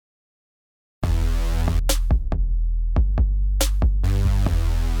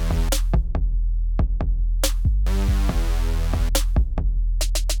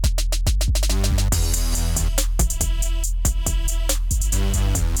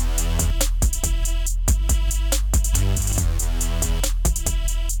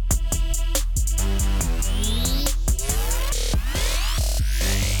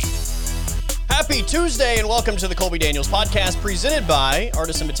Tuesday, and welcome to the Colby Daniels podcast presented by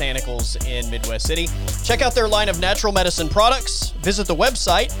Artisan Botanicals in Midwest City. Check out their line of natural medicine products. Visit the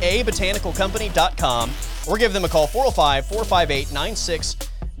website, abotanicalcompany.com, or give them a call,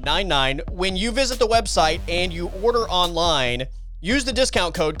 405-458-9699. When you visit the website and you order online, use the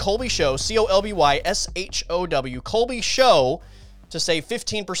discount code ColbyShow, COLBYSHOW, Colby Show, to save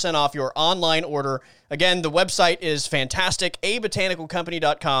 15% off your online order. Again, the website is fantastic,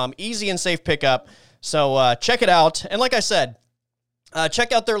 abotanicalcompany.com, easy and safe pickup. So check it out. And like I said,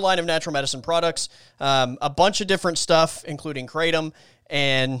 check out their line of natural medicine products, a bunch of different stuff, including Kratom,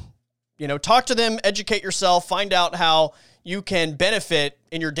 and, talk to them, educate yourself, find out how you can benefit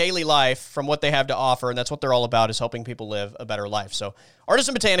in your daily life from what they have to offer, and that's what they're all about, is helping people live a better life. So,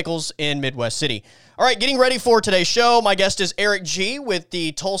 Artisan Botanicals in Midwest City. All right, getting ready for today's show. My guest is Erik G. with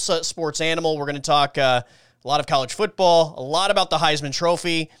the Tulsa Sports Animal. We're going to talk a lot of college football, a lot about the Heisman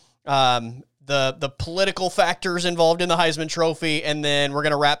Trophy, the political factors involved in the Heisman Trophy, and then we're going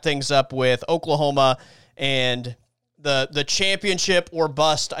to wrap things up with Oklahoma and the championship or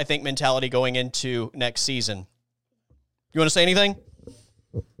bust, I think, mentality going into next season. You want to say anything?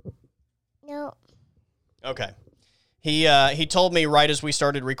 No. Okay. He told me right as we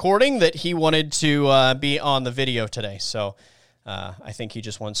started recording that he wanted to be on the video today. So I think he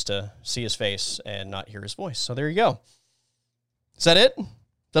just wants to see his face and not hear his voice. So there you go. Is that it? Is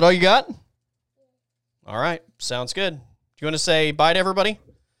that all you got? All right. Sounds good. Do you want to say bye to everybody?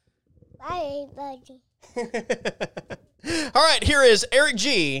 Bye, buddy. All right. Here is Erik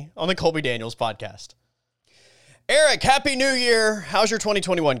G. on the Colby Daniels podcast. Erik, Happy New Year. How's your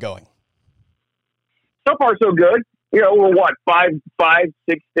 2021 going? So far, so good. We're 5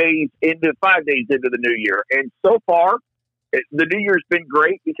 days into the new year. And so far, the new year's been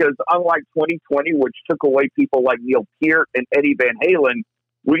great because unlike 2020, which took away people like Neil Peart and Eddie Van Halen,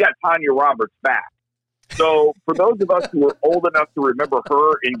 we got Tanya Roberts back. So for those of us who are old enough to remember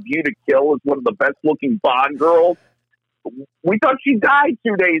her in View to Kill as one of the best looking Bond girls, we thought she died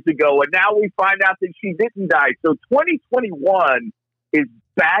 2 days ago, and now we find out that she didn't die. So 2021 is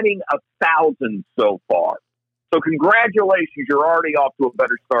batting 1,000 so far. So congratulations, you're already off to a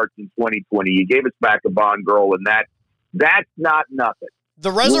better start than 2020. You gave us back a Bond girl, and that's not nothing.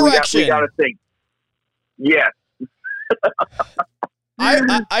 The resurrection. We got to think. Yes.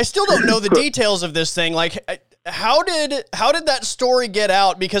 I still don't know the details of this thing. Like, how did that story get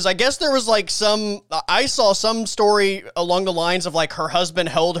out? Because I guess there was I saw some story along the lines of her husband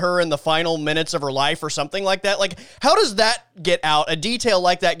held her in the final minutes of her life or something like that. Like, how does that get out? A detail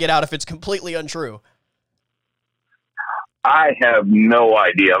like that get out if it's completely untrue? I have no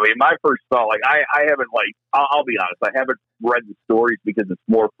idea. I mean, my first thought, I haven't, I'll be honest, I haven't read the stories because it's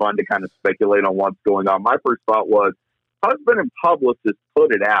more fun to kind of speculate on what's going on. My first thought was, husband and publicist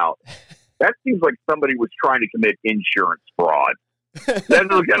put it out. That seems like somebody was trying to commit insurance fraud. That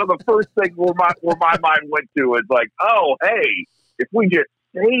was kind of the first thing where my mind went to is oh, hey, if we just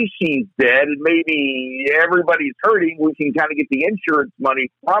say she's dead and maybe everybody's hurting, we can kind of get the insurance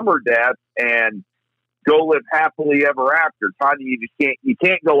money from her death and go live happily ever after. Tanya, you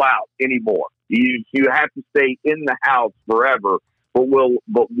can't go out anymore. You have to stay in the house forever. But we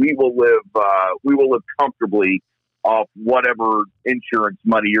will live comfortably off whatever insurance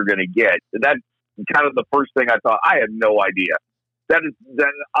money you're going to get. That's kind of the first thing I thought. I had no idea. That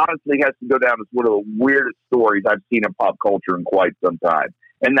honestly has to go down as one of the weirdest stories I've seen in pop culture in quite some time.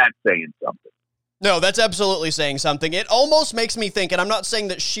 And that's saying something. No, that's absolutely saying something. It almost makes me think, and I'm not saying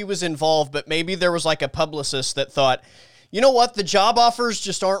that she was involved, but maybe there was a publicist that thought, you know what, the job offers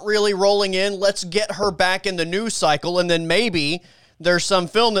just aren't really rolling in. Let's get her back in the news cycle, and then maybe there's some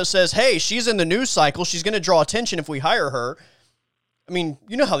film that says, hey, she's in the news cycle. She's going to draw attention if we hire her. I mean,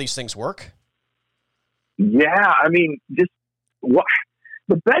 you know how these things work. Yeah, I mean, just what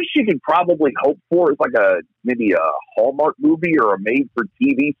the best you could probably hope for is maybe a Hallmark movie or a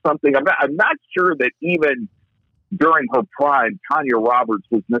made-for-TV something. I'm not sure that even during her prime, Tanya Roberts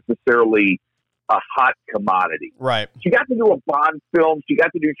was necessarily a hot commodity. Right. She got to do a Bond film. She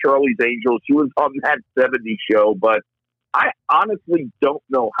got to do Charlie's Angels. She was on that 70s show, but I honestly don't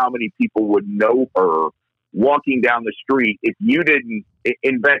know how many people would know her walking down the street if you didn't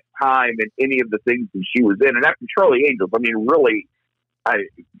invest time in any of the things that she was in. And after Charlie's Angels, I mean, really,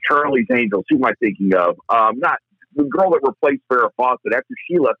 Charlie's Angels, who am I thinking of? Not the girl that replaced Farrah Fawcett. After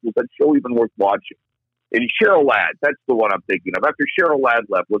she left, was that show even worth watching? And Cheryl Ladd, that's the one I'm thinking of. After Cheryl Ladd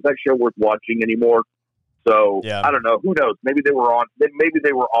left, was that show worth watching anymore? So, yeah. I don't know. Who knows? Maybe they were on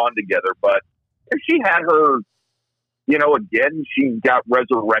together. But if she had her, again, she got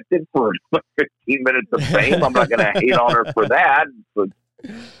resurrected for 15 minutes of fame. I'm not going to hate on her for that. But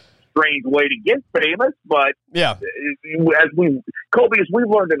strange way to get famous, but yeah, as we've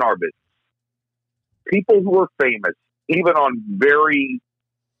learned in our business, people who are famous, even on very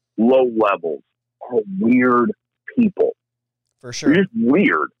low levels, are weird people. For sure. They're just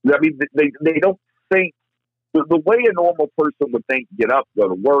weird. I mean, they don't think the way a normal person would think: get up, go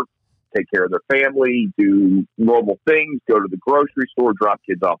to work, take care of their family, do normal things, go to the grocery store, drop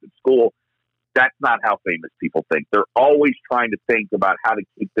kids off at school. That's not how famous people think. They're always trying to think about how to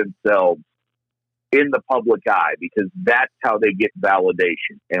keep themselves in the public eye, because that's how they get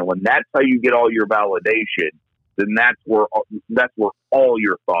validation. And when that's how you get all your validation, then that's where all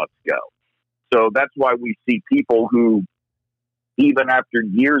your thoughts go. So that's why we see people who, even after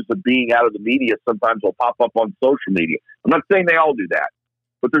years of being out of the media, sometimes will pop up on social media. I'm not saying they all do that,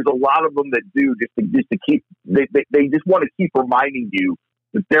 but there's a lot of them that do just to keep, they just want to keep reminding you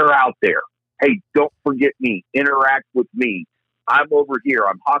that they're out there. Hey, don't forget me. Interact with me. I'm over here.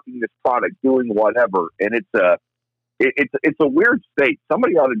 I'm hawking this product, doing whatever. And it's a weird state.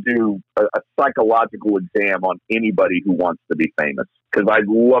 Somebody ought to do a psychological exam on anybody who wants to be famous, because I'd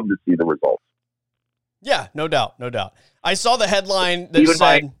love to see the results. Yeah, no doubt. I saw the headline that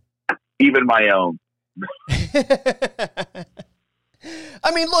said... Even my own.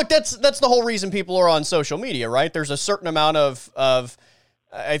 I mean, look, that's the whole reason people are on social media, right? There's a certain amount of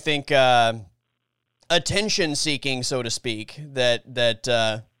I think, attention seeking, so to speak,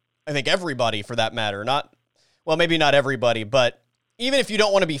 that I think everybody, for that matter, maybe not everybody, but even if you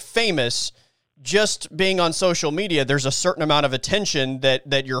don't want to be famous, just being on social media, there's a certain amount of attention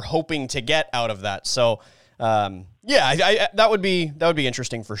that you're hoping to get out of that. So, that would be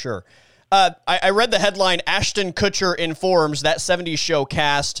interesting for sure. I read the headline, Ashton Kutcher informs that 70s show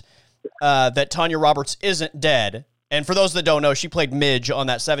cast that Tanya Roberts isn't dead. And for those that don't know, she played Midge on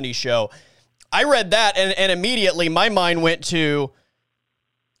that 70s show. I read that, and immediately my mind went to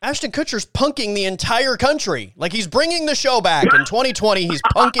Ashton Kutcher's punking the entire country. Like, he's bringing the show back. In 2020, he's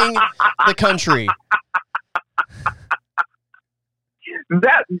punking the country.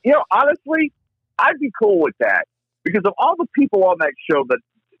 That, honestly, I'd be cool with that, because of all the people on that show that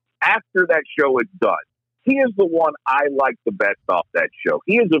after that show is done, he is the one I like the best off that show.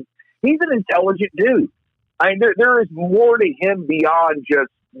 He's an intelligent dude. I mean, there is more to him beyond just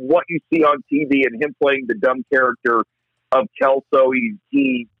what you see on TV and him playing the dumb character of Kelso.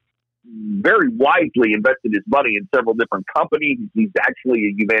 He very wisely invested his money in several different companies. He's actually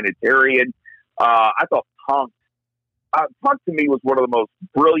a humanitarian. I thought Punk to me was one of the most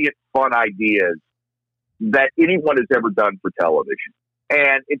brilliant, fun ideas that anyone has ever done for television.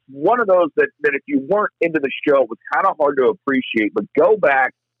 And it's one of those that if you weren't into the show, it was kind of hard to appreciate, but go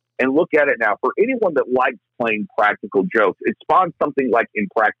back and look at it now. For anyone that likes playing practical jokes, it spawned something like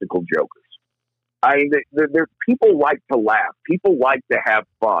Impractical Jokers. I mean, people like to laugh. People like to have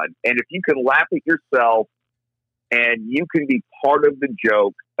fun. And if you can laugh at yourself and you can be part of the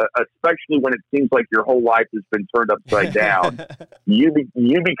joke, especially when it seems like your whole life has been turned upside down, you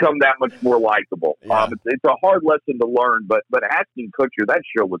become that much more likable. Yeah. It's a hard lesson to learn, but Ashton Kutcher, that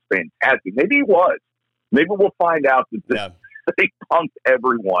show was fantastic. Maybe he was. Maybe we'll find out that they punked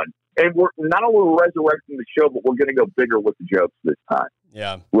everyone. And we're not only resurrecting the show, but we're going to go bigger with the jokes this time.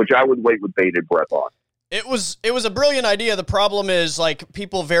 Yeah. Which I would wait with bated breath on. It was a brilliant idea. The problem is, like,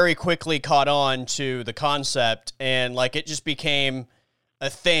 people very quickly caught on to the concept, and like it just became a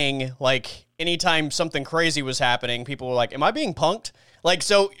thing. Like, anytime something crazy was happening, people were like, am I being punked? Like,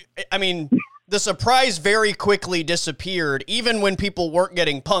 so, I mean, the surprise very quickly disappeared. Even when people weren't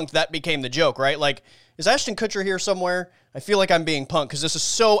getting punked, that became the joke, right? Like, is Ashton Kutcher here somewhere? I feel like I'm being punked because this is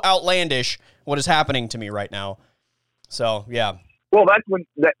so outlandish what is happening to me right now. So, yeah. Well, that's when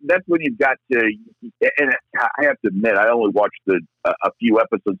you've got to, and I have to admit, I only watched a few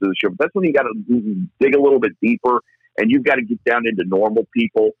episodes of the show, but that's when you got to dig a little bit deeper, and you've got to get down into normal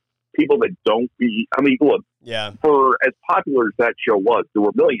people that don't be, I mean, look, for as popular as that show was, there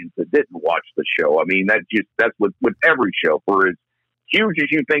were millions that didn't watch the show. I mean, that's with every show. For as huge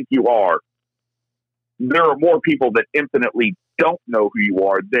as you think you are, there are more people that infinitely don't know who you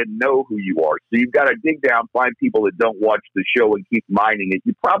are than know who you are. So you've got to dig down, find people that don't watch the show and keep mining it.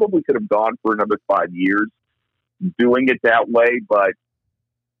 You probably could have gone for another 5 years doing it that way, but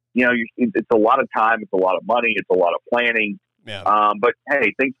it's a lot of time, it's a lot of money, it's a lot of planning. Yeah. But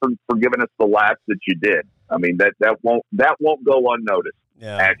hey, thanks for giving us the laughs that you did. I mean, that won't go unnoticed.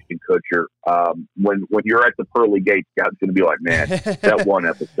 Yeah. Ashton Kutcher. When you're at the pearly gates, God's going to be like, man, that one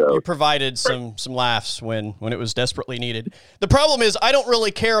episode. You provided some laughs when it was desperately needed. The problem is, I don't really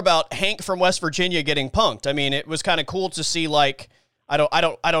care about Hank from West Virginia getting punked. I mean, it was kind of cool to see, like, I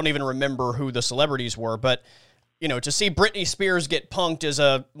don't even remember who the celebrities were, but to see Britney Spears get punked is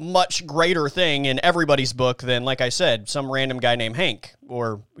a much greater thing in everybody's book than, like I said, some random guy named Hank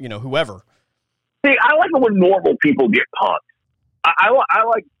or, whoever. See, I like it when normal people get punked. I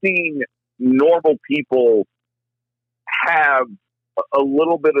like seeing normal people have a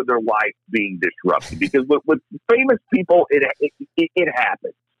little bit of their life being disrupted, because with famous people, it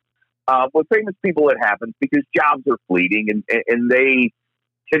happens. With famous people, it happens because jobs are fleeting and they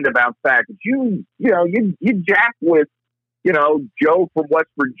tend to bounce back. But you jack with, Joe from West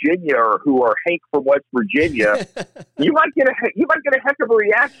Virginia or Hank from West Virginia, you might get a heck of a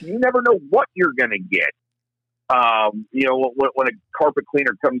reaction. You never know what you're going to get. When a carpet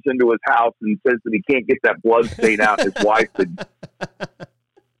cleaner comes into his house and says that he can't get that blood stain out, his wife said,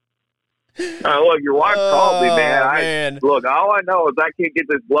 look, your wife called me, man. Look, all I know is I can't get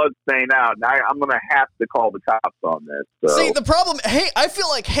this blood stain out, and I'm going to have to call the cops on this. So. See, the problem, I feel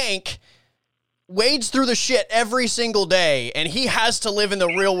like Hank wades through the shit every single day, and he has to live in the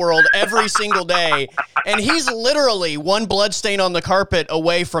real world every single day, and he's literally one blood stain on the carpet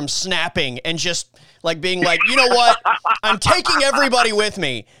away from snapping and just being like, you know what? I'm taking everybody with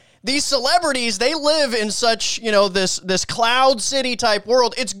me. These celebrities, they live in such, this cloud city type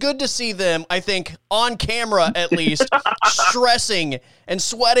world. It's good to see them, I think, on camera at least, stressing and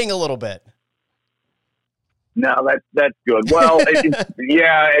sweating a little bit. No, that's good. Well,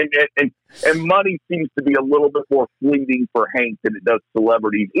 and money seems to be a little bit more fleeting for Hank than it does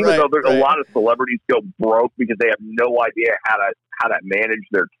celebrities. Even though there's a lot of celebrities go broke because they have no idea how to manage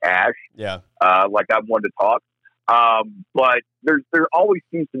their cash. Yeah. Like I'm one to talk. But there always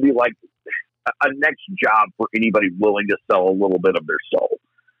seems to be like a next job for anybody willing to sell a little bit of their soul.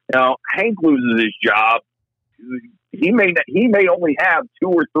 Hank loses his job. He may only have 2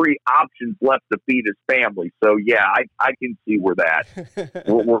 or 3 options left to feed his family. So yeah, I can see where that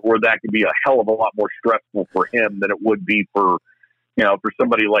could be a hell of a lot more stressful for him than it would be for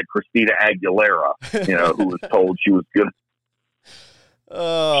somebody like Christina Aguilera, who was told she was going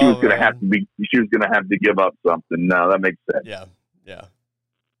to have to give up something. No, that makes sense. Yeah.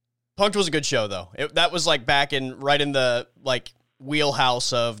 Punk'd was a good show though. That was right in the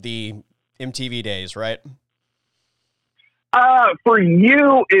wheelhouse of the MTV days, right? For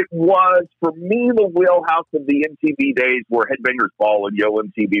you, it was. For me, the wheelhouse of the MTV days were Headbangers Ball and Yo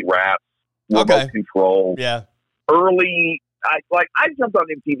MTV Raps, Remote Control. Yeah. Early, I jumped on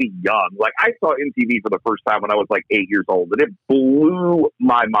MTV young. I saw MTV for the first time when I was 8 years old, and it blew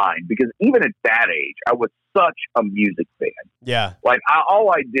my mind because even at that age, I was such a music fan. Yeah.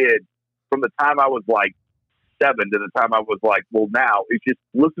 All I did from the time I was 7 to the time I was well, now it's just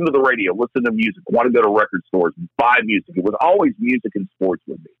listen to the radio, listen to music, want to go to record stores, buy music. It was always music and sports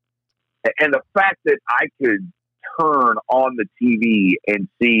with me. And the fact that I could turn on the TV and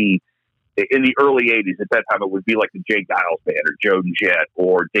see in the early 80s, at that time, it would be the Jay Giles Band or Joan Jett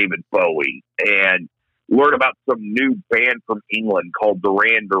or David Bowie, and learn about some new band from England called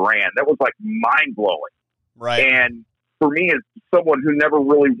Duran Duran. That was mind blowing. Right. And for me, as someone who never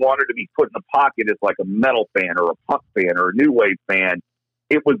really wanted to be put in a pocket as a metal fan or a punk fan or a new wave fan,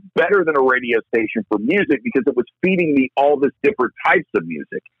 it was better than a radio station for music because it was feeding me all this different types of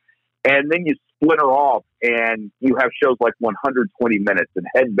music. And then you splinter off and you have shows like 120 Minutes and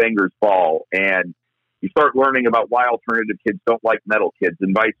Headbangers Ball, and you start learning about why alternative kids don't like metal kids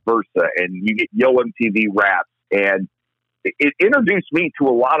and vice versa. And you get Yo MTV Raps, and it introduced me to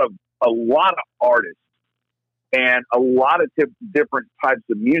a lot of artists and a lot of different types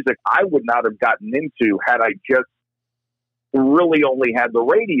of music I would not have gotten into had I just really only had the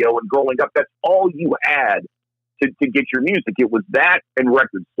radio. And growing up, that's all you had to get your music. It was that and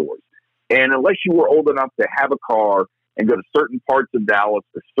record stores. And unless you were old enough to have a car and go to certain parts of Dallas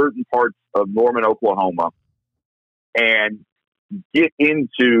or certain parts of Norman, Oklahoma, and get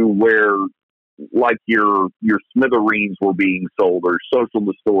into where your Smithereens were being sold, or Social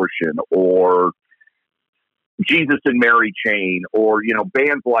Distortion, or Jesus and Mary Chain, or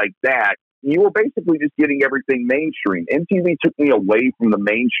bands like that, you were basically just getting everything mainstream. MTV took me away from the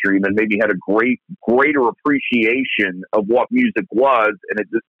mainstream and maybe had a greater appreciation of what music was, and it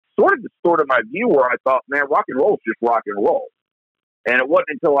just sort of distorted my view, where I thought, man, rock and roll is just rock and roll. And it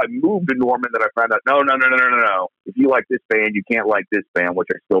wasn't until I moved to Norman that I found out, no. If you like this band, you can't like this band, which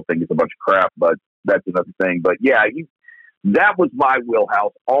I still think is a bunch of crap, but that's another thing. But yeah, that was my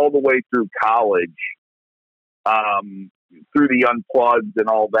wheelhouse all the way through college, through the Unplugged and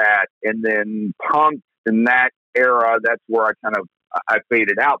all that. And then punk in that era, that's where I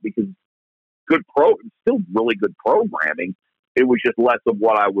faded out, because still really good programming. It was just less of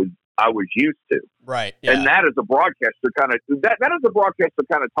what I was used to. Right. Yeah. And that as a broadcaster kind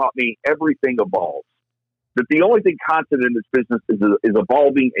of taught me everything evolves. that the only thing constant in this business is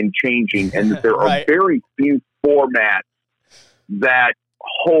evolving and changing, and that there Right. are very few formats that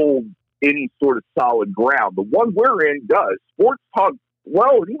hold any sort of solid ground. The one we're in does. Sports talk,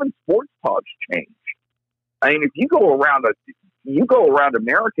 well, even sports talks change. I mean, if you go around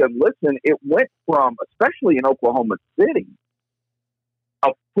America and listen, it went from, especially in Oklahoma City,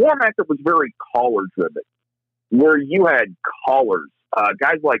 a format that was very caller driven, where you had callers,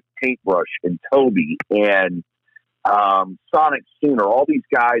 guys like Paintbrush and Toby and Sonic Sooner, all these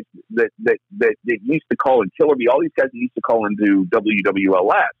guys that used to call in Killer Bee, all these guys that used to call into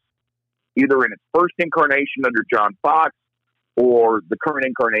WWLS, either in its first incarnation under John Fox or the current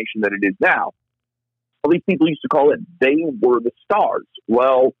incarnation that it is now. All these people used to call it, they were the stars.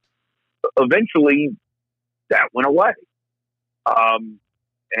 Well, eventually that went away.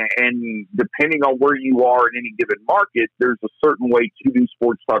 And depending on where you are in any given market, there's a certain way to do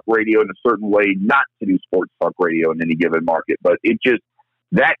sports talk radio and a certain way not to do sports talk radio in any given market. But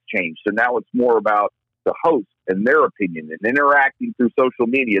that changed. So now it's more about the host and their opinion and interacting through social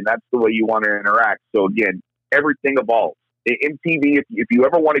media. And that's the way you want to interact. So again, everything evolves. MTV, if you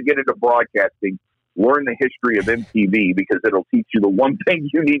ever want to get into broadcasting, learn the history of MTV, because it'll teach you the one thing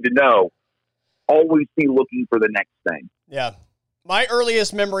you need to know. Always be looking for the next thing. Yeah. My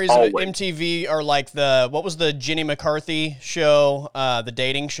earliest memories of MTV are like what was the Jenny McCarthy show, the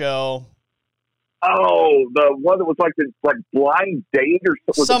dating show? Oh, the one that was like Blind Date or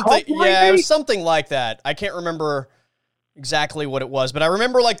something. Yeah, it was something like that. I can't remember exactly what it was, but I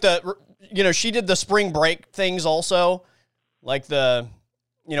remember like she did the spring break things also, like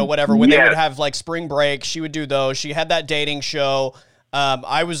whatever, when they would have like spring break, she would do those. She had that dating show.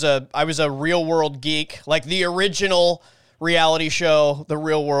 I was a Real World geek, like the original reality show, The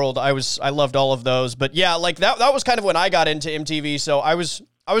Real World. I loved all of those, but yeah, like that was kind of when I got into MTV. So I was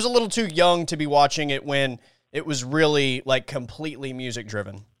a little too young to be watching it when it was really like completely music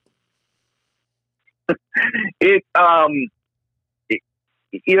driven. And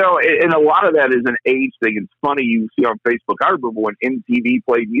a lot of that is an age thing. It's funny, you see on Facebook, I remember when MTV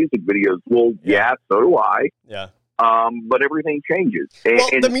played music videos. Well, yeah, so do I. Yeah. But everything changes.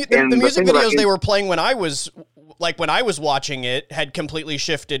 The music videos they were playing when I was watching it had completely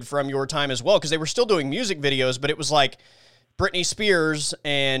shifted from your time as well, because they were still doing music videos, but it was like Britney Spears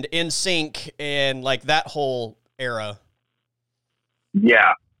and NSYNC and like that whole era.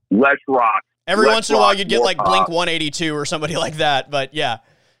 Yeah, less rock. Every once in a while you'd get like Blink 182 or somebody like that, but yeah.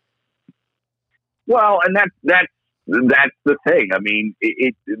 Well, and that's the thing. I mean,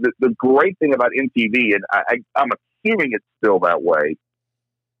 the great thing about MTV, and I'm assuming it's still that way,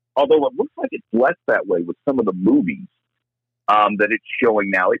 although it looks like it's less that way with some of the movies that it's showing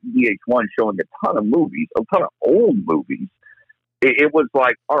now. It's VH1 showing a ton of movies, a ton of old movies. It was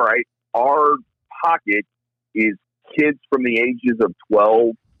like, all right, our pocket is kids from the ages of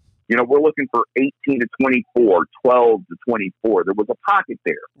 12. We're looking for 18 to 24, 12 to 24. There was a pocket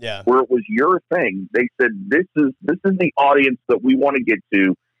there, where it was your thing. They said, this is the audience that we want to get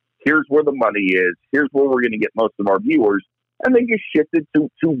to. Here's where the money is. Here's where we're going to get most of our viewers. And they just shifted to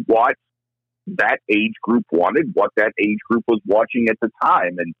what that age group wanted, what that age group was watching at the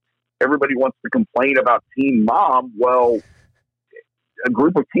time. And everybody wants to complain about Teen Mom. Well, a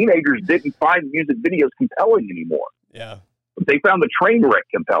group of teenagers didn't find music videos compelling anymore. Yeah. They found the train wreck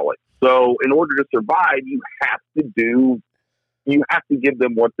compelling. So in order to survive, you have to give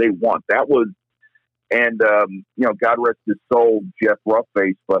them what they want. That was, and God rest his soul, Jeff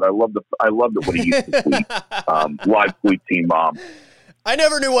Roughface. But I loved it when he used to tweet, live tweet Teen Mom. I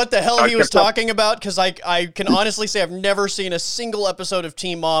never knew what the hell he was talking about, because I can honestly say I've never seen a single episode of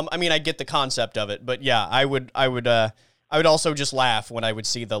Teen Mom. I mean, I get the concept of it, but yeah, I would also just laugh when I would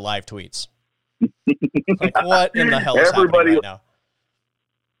see the live tweets. Like, what in the hell is happening right now?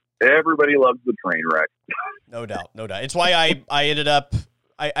 Everybody loves the train wreck. No doubt. It's why I ended up,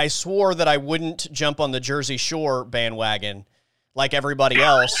 I swore that I wouldn't jump on the Jersey Shore bandwagon like everybody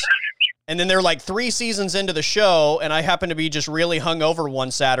else. And then they're like 3 seasons into the show, and I happened to be just really hungover one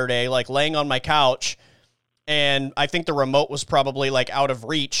Saturday, like laying on my couch, and I think the remote was probably like out of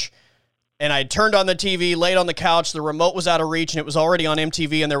reach. And I turned on the TV, laid on the couch, the remote was out of reach, and it was already on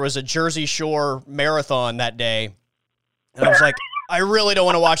MTV, and there was a Jersey Shore marathon that day. And I was like, I really don't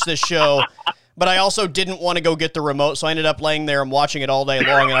want to watch this show, but I also didn't want to go get the remote, so I ended up laying there and watching it all day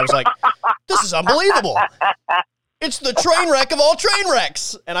long, and I was like, this is unbelievable. It's the train wreck of all train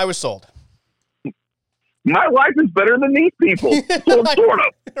wrecks. And I was sold. My life is better than these people. Sort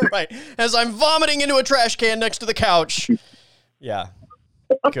of. Right. As I'm vomiting into a trash can next to the couch. Yeah.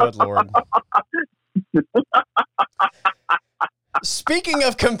 Good Lord. Speaking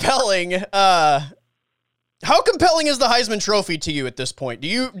of compelling, How compelling is the Heisman Trophy to you at this point? Do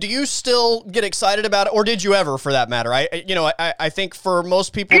you still get excited about it, or did you ever, for that matter? I think for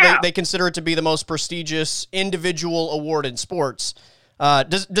most people, they consider it to be the most prestigious individual award in sports.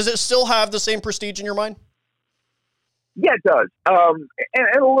 Does it still have the same prestige in your mind? Yeah, it does.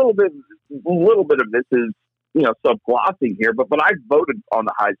 And a little bit of this is, subglossing here, but I voted on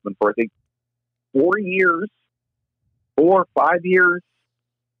the Heisman for, I think, 4 or 5 years,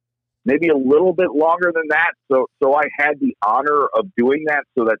 maybe a little bit longer than that. So I had the honor of doing that.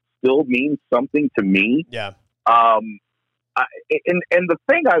 So that still means something to me. Yeah. And the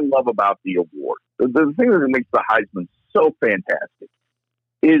thing I love about the award, the thing that makes the Heisman so fantastic,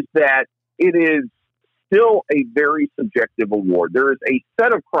 is that it is still a very subjective award. There is a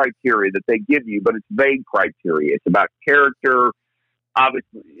set of criteria that they give you, but it's vague criteria. It's about character,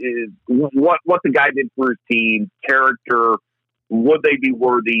 obviously, is what the guy did for his team, character, would they be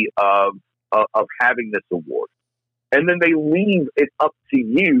worthy of having this award? And then they leave it up to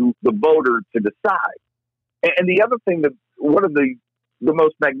you, the voter, to decide. And the other thing one of the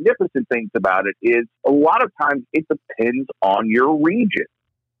most magnificent things about it is a lot of times it depends on your region.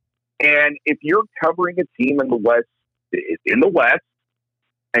 And if you're covering a team in the West,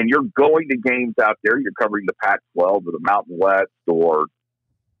 and you're going to games out there, you're covering the Pac-12 or the Mountain West or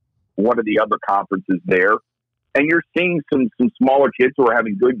one of the other conferences there, and you're seeing some smaller kids who are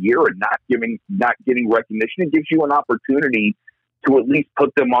having good year and not getting recognition, it gives you an opportunity to at least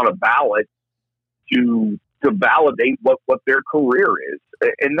put them on a ballot to validate what their career is.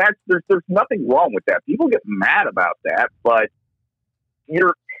 And there's nothing wrong with that. People get mad about that, but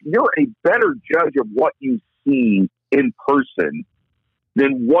you're a better judge of what you see in person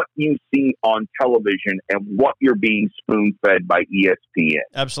than what you see on television and what you're being spoon-fed by ESPN.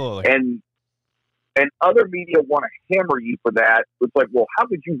 Absolutely. And other media want to hammer you for that. It's like, well, how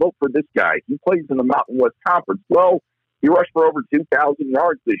could you vote for this guy? He plays in the Mountain West Conference. Well, he rushed for over 2,000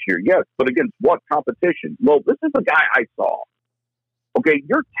 yards this year. Yes, but against what competition? Well, this is the guy I saw. Okay,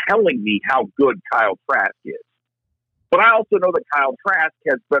 you're telling me how good Kyle Trask is. But I also know that Kyle Trask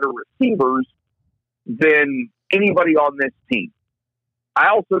has better receivers than anybody on this team. I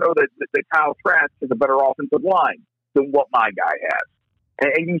also know that Kyle Trask has a better offensive line than what my guy has.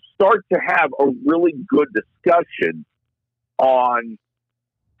 And you start to have a really good discussion on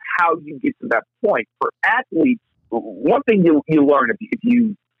how you get to that point. For athletes, one thing you learn if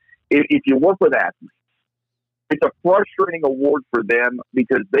you work with athletes, it's a frustrating award for them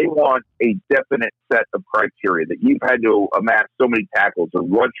because they want a definite set of criteria that you've had to amass so many tackles or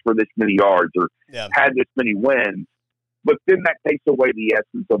rush for this many yards or had this many wins. But then that takes away the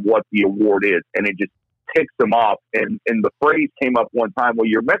essence of what the award is, and it just ticks them off. And the phrase came up one time, well,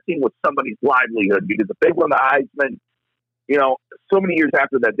 you're messing with somebody's livelihood because if they win the Heisman, so many years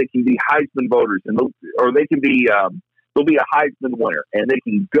after that, they can be Heisman voters, or they can be they'll be a Heisman winner, and they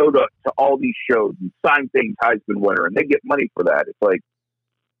can go to all these shows and sign things Heisman winner, and they get money for that. It's like,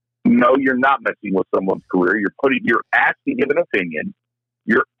 no, you're not messing with someone's career. You're asked to give an opinion.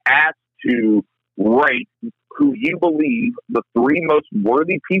 You're asked to rank who you believe the three most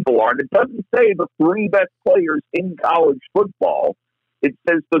worthy people are. And it doesn't say the three best players in college football. It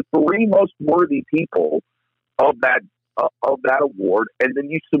says the three most worthy people of that award, and then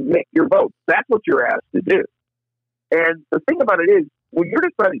you submit your vote. That's what you're asked to do. And the thing about it is, when you're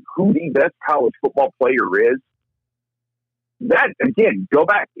deciding who the best college football player is, that, again, go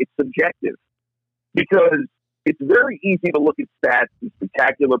back, it's subjective. Because it's very easy to look at stats and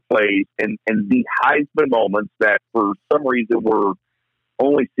spectacular plays and the Heisman moments that, for some reason, we're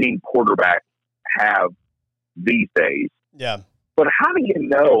only seeing quarterbacks have these days. Yeah. But how do you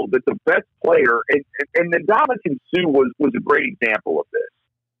know that the best player, and Ndamukong Suh was a great example of this.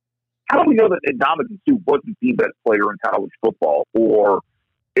 How do we know that Ndamukong Suh wasn't the best player in college football, or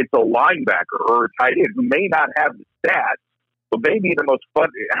it's a linebacker or a tight end who may not have the stats, but maybe the most fun?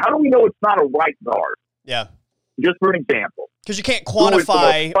 How do we know it's not a right guard? Yeah. Just for an example. Because you can't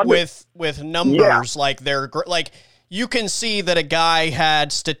quantify with numbers like you can see that a guy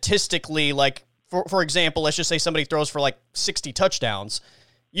had statistically, like, for example, let's just say somebody throws for like 60 touchdowns.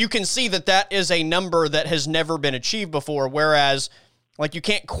 You can see that is a number that has never been achieved before, whereas like you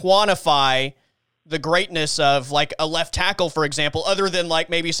can't quantify the greatness of like a left tackle, for example, other than like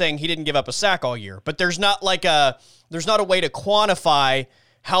maybe saying he didn't give up a sack all year. But there's not a way to quantify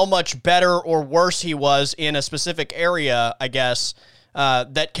how much better or worse he was in a specific area, I guess,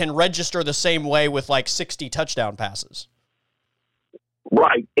 that can register the same way with like 60 touchdown passes.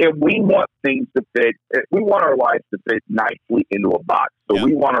 Right. And we want things to fit. We want our lives to fit nicely into a box. So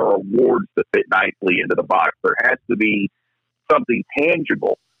we want our awards to fit nicely into the box. There has to be something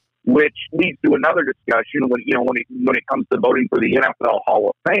tangible. which leads to another discussion when it comes to voting for the NFL Hall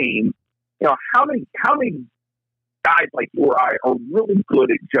of Fame. How many guys like you or I are really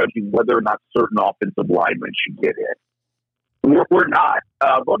good at judging whether or not certain offensive linemen should get in? We're not.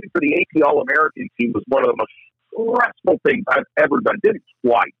 Voting for the AP All-American team was one of the most stressful things I've ever done. Did it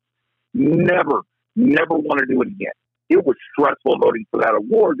twice. Never want to do it again. It was stressful voting for that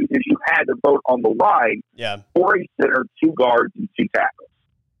award because you had to vote on the line for a center, 2 guards, and 2 tackles.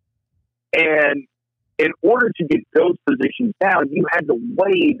 And in order to get those positions down, you had to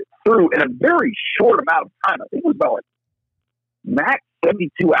wade through in a very short amount of time. I think it was about max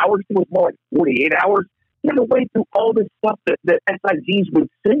 72 hours. It was more like 48 hours. You had to wade through all this stuff that SIGs would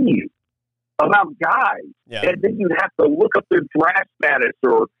send you about guys. Yeah. And then you'd have to look up their draft status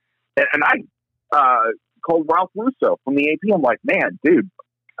and I called Ralph Russo from the AP. I'm like, man, dude,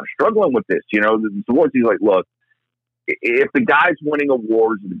 I'm struggling with this. He's like, look, if the guy's winning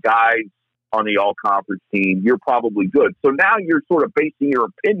awards, the guy's on the all-conference team, you're probably good. So now you're sort of basing your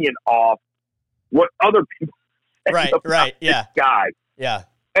opinion off what other people say about this guy. Yeah.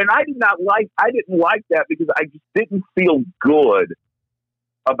 And I didn't like that because I just didn't feel good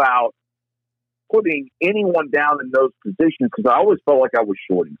about putting anyone down in those positions because I always felt like I was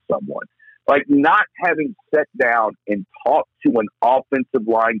shorting someone. Like not having sat down and talked to an offensive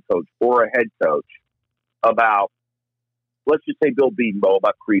line coach or a head coach about, let's just say Bill Bedenbaugh,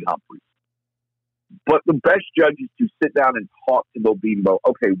 about Creed Humphreys. But the best judge is to sit down and talk to Bill Bedenbaugh.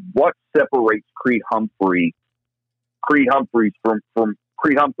 Okay, what separates Creed Humphrey from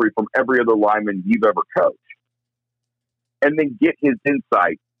every other lineman you've ever coached? And then get his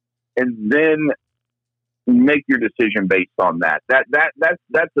insight and then make your decision based on that. That's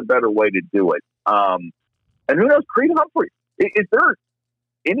a better way to do it. And who knows, Creed Humphreys. Is there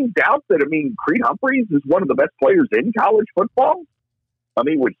any doubt that, Creed Humphreys is one of the best players in college football?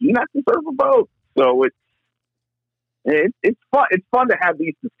 Would he not deserve a vote? So it's fun. It's fun to have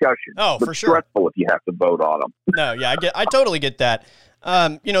these discussions. Oh, but for sure. Stressful if you have to vote on them. No, yeah, I totally get that.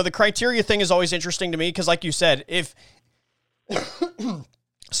 The criteria thing is always interesting to me because, like you said, if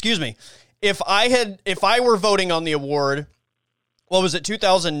excuse me, if I were voting on the award, what was it,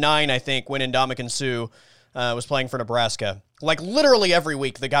 2009? I think when Ndamukong Suh was playing for Nebraska. Like literally every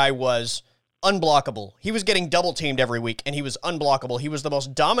week, the guy was unblockable. He was getting double teamed every week, and he was unblockable. He was the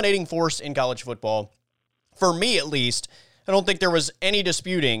most dominating force in college football. For me, at least, I don't think there was any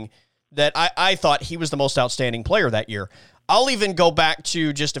disputing that I thought he was the most outstanding player that year. I'll even go back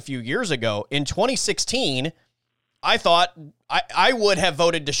to just a few years ago. In 2016, I thought I would have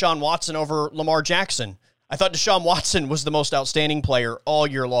voted Deshaun Watson over Lamar Jackson. I thought Deshaun Watson was the most outstanding player all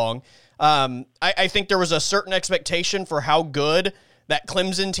year long. I think there was a certain expectation for how good that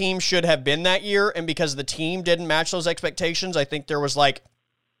Clemson team should have been that year, and because the team didn't match those expectations, I think there was like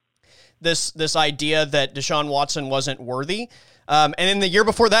this idea that Deshaun Watson wasn't worthy. And in the year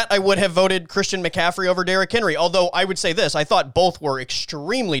before that, I would have voted Christian McCaffrey over Derrick Henry, although I would say this, I thought both were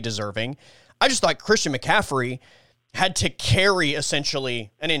extremely deserving. I just thought Christian McCaffrey had to carry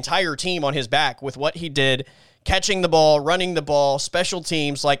essentially an entire team on his back with what he did, catching the ball, running the ball, special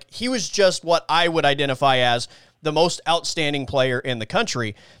teams. Like, he was just what I would identify as the most outstanding player in the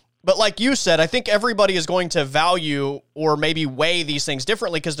country. But like you said, I think everybody is going to value or maybe weigh these things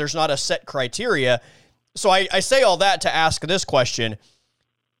differently because there's not a set criteria. So I say all that to ask this question.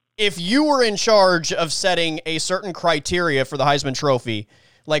 If you were in charge of setting a certain criteria for the Heisman Trophy,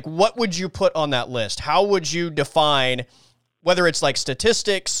 like what would you put on that list? How would you define whether it's like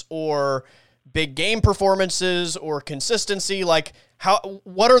statistics or big game performances or consistency? Like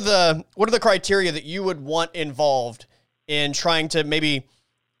what are the criteria that you would want involved in trying to maybe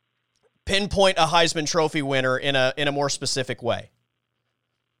pinpoint a Heisman Trophy winner in a more specific way?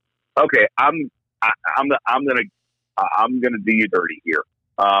 Okay, I'm gonna do you dirty here,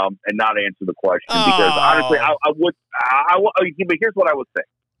 and not answer the question because honestly, I would. But here's what I would say: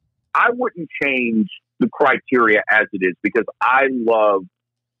 I wouldn't change the criteria as it is because I love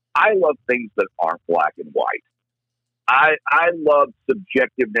things that aren't black and white. I love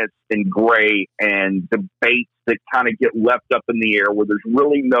subjectiveness and gray and debates that kind of get left up in the air where there's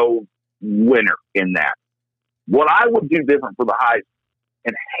really no winner in that. What I would do different for the Heisman,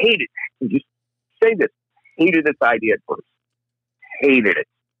 and hated, just say this, hated this idea at first. Hated it.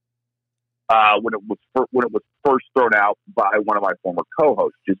 When it was first thrown out by one of my former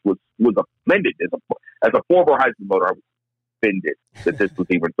co-hosts, just was offended as a former Heisman voter. I was offended that this was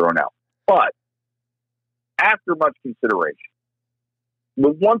even thrown out. But after much consideration, the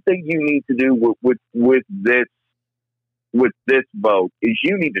one thing you need to do with this vote is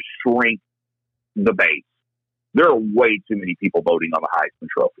you need to shrink the base. there are way too many people voting on the Heisman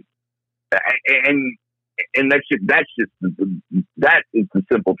Trophy, and that is the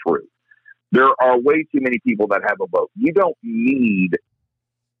simple truth. There are way too many people that have a vote. You don't need,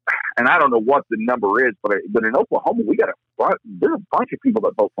 and I don't know what the number is, but in Oklahoma, there's a bunch of people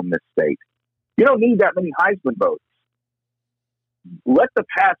that vote from this state. You don't need that many Heisman votes. Let the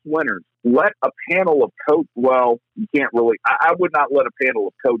past winners, let a panel of well, you can't really, I would not let a panel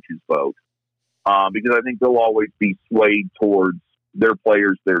of coaches vote, because I think they'll always be swayed towards their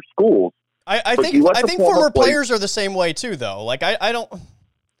players, their schools. I think former players are the same way too, though. Like I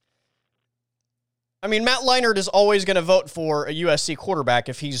mean, Matt Leinart is always going to vote for a USC quarterback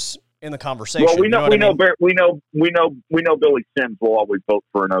if he's in the conversation. Well, we know Billy Sims will always vote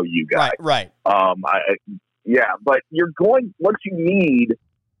for an OU guy. Right. Yeah, but what you need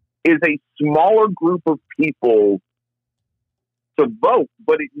is a smaller group of people to vote,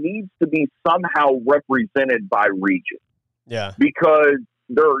 but it needs to be somehow represented by region. Yeah. Because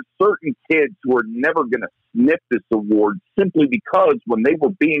there are certain kids who are never going to sniff this award simply because when they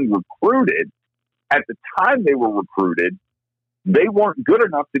were being recruited, at the time they were recruited, they weren't good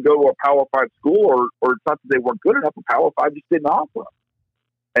enough to go to a Power 5 school, or it's not that they weren't good enough, a Power 5 just didn't offer them.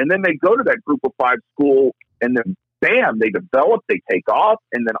 And then they go to that Group of 5 school, and then bam, they develop, they take off,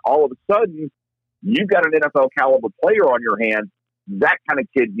 and then all of a sudden, you've got an NFL caliber player on your hands. That kind of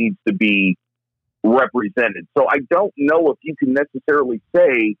kid needs to be represented. So I don't know if you can necessarily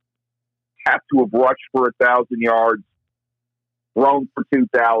say have to have rushed for 1,000 yards, thrown for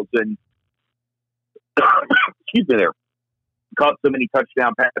 2,000. Excuse me, there caught so many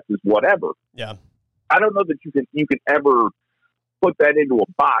touchdown passes, whatever. Yeah, I don't know that you can ever put that into a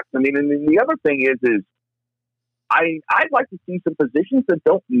box. I mean, and then the other thing is I'd like to see some positions that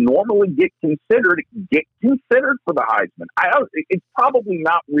don't normally get considered for the Heisman. It's probably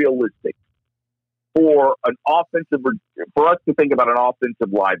not realistic for us to think about an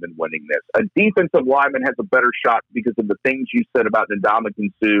offensive lineman winning this. A defensive lineman has a better shot because of the things you said about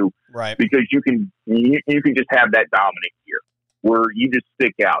Ndamukong Suh. Right. Because you can just have that dominant year where you just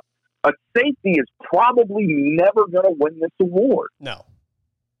stick out. A safety is probably never going to win this award. No.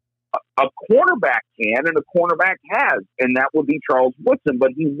 A cornerback can, and a cornerback has, and that would be Charles Woodson,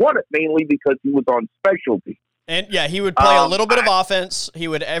 but he won it mainly because he was on specialty. And yeah, he would play a little bit of offense. He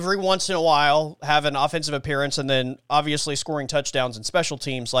would every once in a while have an offensive appearance, and then obviously scoring touchdowns and special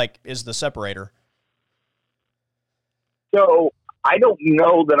teams is the separator. So I don't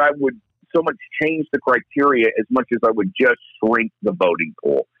know that I would so much change the criteria as much as I would just shrink the voting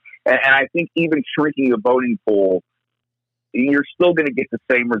pool. And I think even shrinking the voting pool, you're still going to get the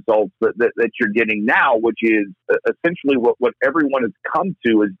same results that you're getting now, which is essentially what everyone has come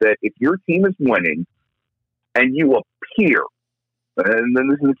to is that if your team is winning and you appear, and then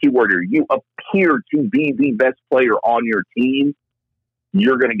this is the key word here, you appear to be the best player on your team,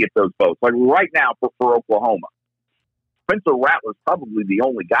 you're going to get those votes. Like right now for Oklahoma, Spencer Rattler's probably the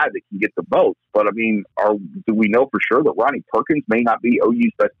only guy that can get the votes. But I mean, do we know for sure that Ronnie Perkins may not be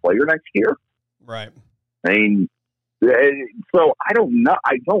OU's best player next year? Right. I mean, so I don't know.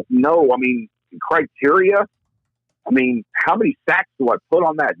 I mean, criteria. I mean, how many sacks do I put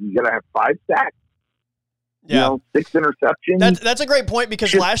on that? You got to have 5 sacks. Yeah. 6 interceptions. That's a great point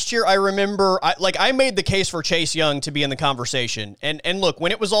because last year I remember I made the case for Chase Young to be in the conversation. And look,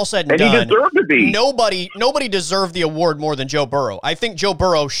 when it was all said and done, he deserved to be. Nobody deserved the award more than Joe Burrow. I think Joe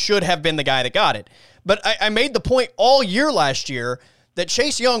Burrow should have been the guy that got it. But I made the point all year last year that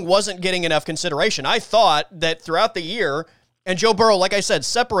Chase Young wasn't getting enough consideration. I thought that throughout the year, and Joe Burrow, like I said,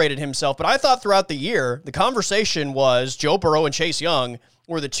 separated himself, but I thought throughout the year, the conversation was Joe Burrow and Chase Young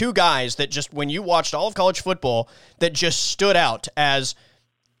were the two guys that just, when you watched all of college football, that just stood out as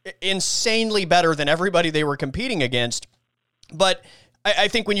insanely better than everybody they were competing against. But I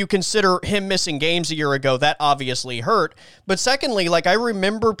think when you consider him missing games a year ago, that obviously hurt. But secondly, I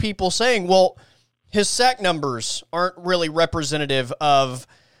remember people saying, well, his sack numbers aren't really representative of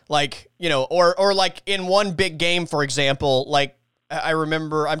or in one big game, for example, I'm trying to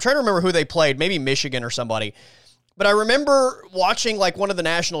remember who they played, maybe Michigan or somebody. But I remember watching one of the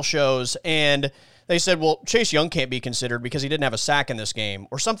national shows and they said, well, Chase Young can't be considered because he didn't have a sack in this game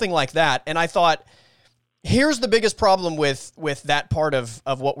or something like that. And I thought, here's the biggest problem with that part of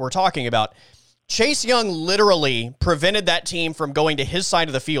what we're talking about. Chase Young literally prevented that team from going to his side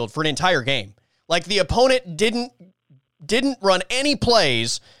of the field for an entire game. The opponent didn't run any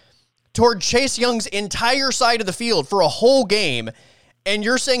plays toward Chase Young's entire side of the field for a whole game. And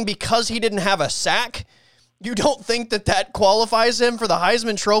you're saying because he didn't have a sack, you don't think that qualifies him for the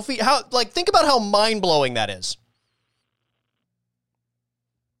Heisman Trophy? Think about how mind-blowing that is.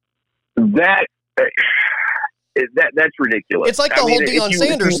 That That's ridiculous. It's like the whole Deion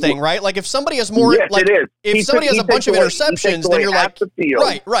Sanders thing, right? Like if somebody has more, yes, like it is. if somebody has a bunch of interceptions, then you're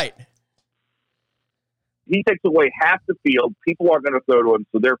like, right. He takes away half the field. People are going to throw to him,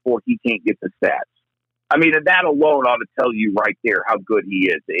 so therefore he can't get the stats. I mean, and that alone ought to tell you right there how good he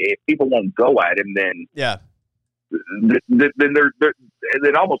is. If people won't go at him, then then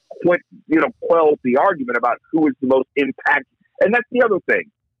it almost quells the argument about who is the most impactful. And that's the other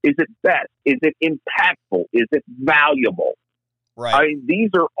thing: is it best? Is it impactful? Is it valuable? Right. I mean,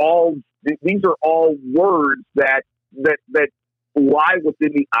 these are all words that lie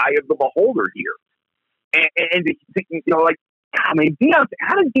within the eye of the beholder here. And like, I mean,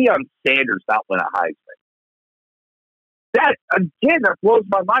 how did Deion Sanders not win a Heisman? That blows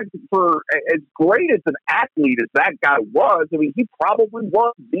my mind. For as great as an athlete as that guy was, I mean, he probably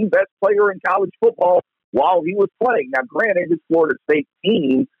was the best player in college football while he was playing. Now, granted, his Florida State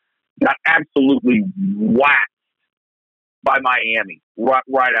team got absolutely whacked by Miami right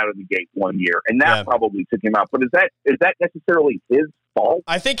out of the gate one year, and that probably took him out. But is that necessarily his fault?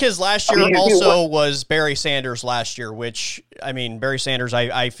 I think his last year also was Barry Sanders last year, which, I mean, Barry Sanders,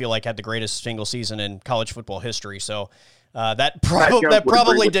 I feel like had the greatest single season in college football history. So that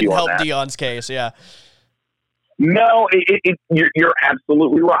probably didn't help Deion's case. Yeah. No, you're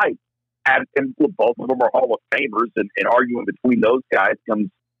absolutely right. And both of them are Hall of Famers, and arguing between those guys comes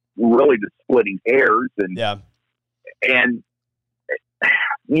really to splitting hairs. And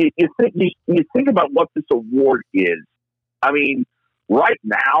you think about what this award is. I mean, right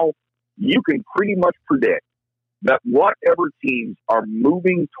now, you can pretty much predict that whatever teams are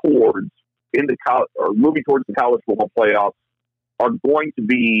moving towards the college football playoffs are going to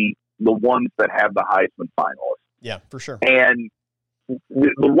be the ones that have the Heisman finalists. Yeah, for sure. And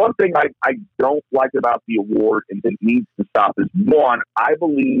the one thing I don't like about the award and that needs to stop is, one, I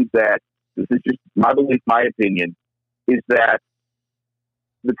believe that, this is just my belief, my opinion, is that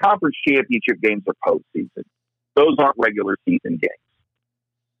the conference championship games are postseason. Those aren't regular season games.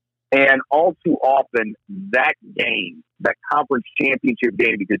 And all too often, that game, that conference championship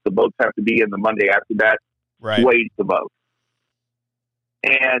game, because the votes have to be in the Monday after that, sways the vote.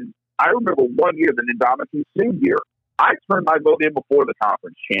 And I remember one year, the Ndamukong Suh year, I turned my vote in before the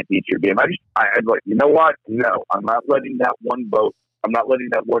conference championship game. I was like, you know what? No, I'm not letting that one vote. I'm not letting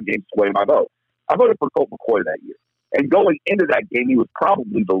that one game sway my vote. I voted for Colt McCoy that year. And going into that game, he was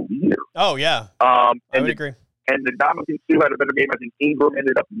probably the leader. Oh, yeah. I would agree. And the Ndamukong Suh had a better game. I think Ingram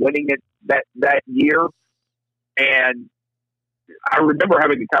ended up winning it that year. And I remember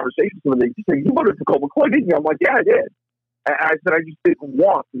having a conversation with him. He said, you voted for Colt McCoy, didn't you? I'm like, yeah, I did. And I said, I just didn't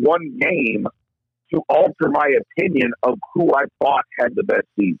want one game to alter my opinion of who I thought had the best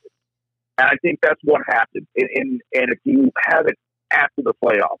season. And I think that's what happened. And if you have it after the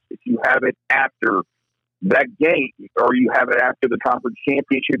playoffs, if you have it after that game, or you have it after the conference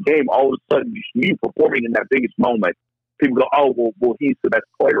championship game, all of a sudden you performing in that biggest moment, people go, oh, well, he's the best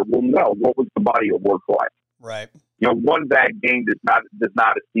player. Well, no, what was the body of work like? Right. One bad game does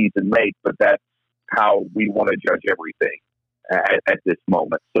not a season make, but that's how we want to judge everything at this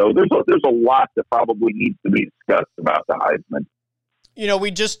moment. So there's a lot that probably needs to be discussed about the Heisman.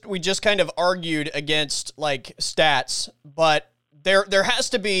 We just kind of argued against like stats, but there has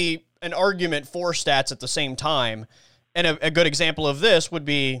to be an argument for stats at the same time. And a good example of this would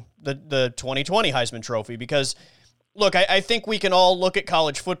be the 2020 Heisman Trophy, because look, I think we can all look at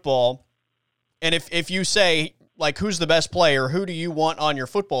college football, and if you say, like, who's the best player, who do you want on your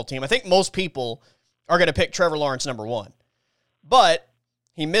football team, I think most people are going to pick Trevor Lawrence number one. But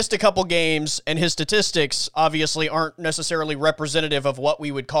he missed a couple games, and his statistics obviously aren't necessarily representative of what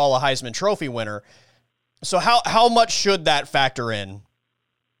we would call a Heisman Trophy winner. So how much should that factor in?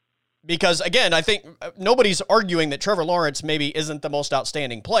 Because, again, I think nobody's arguing that Trevor Lawrence maybe isn't the most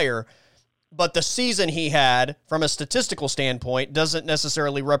outstanding player, but the season he had, from a statistical standpoint, doesn't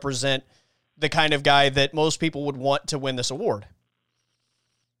necessarily represent the kind of guy that most people would want to win this award.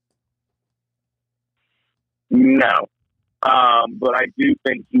 No. But I do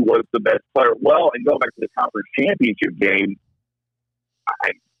think he was the best player. Well, and going back to the conference championship game,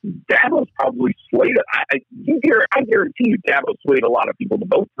 Dabo's probably swayed. I guarantee you Dabo swayed a lot of people to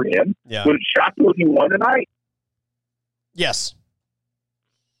vote for him. Yeah. Would it shock you if he won tonight? Yes.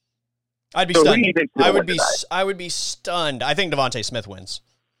 I'd be stunned. I would be stunned. I think Devontae Smith wins.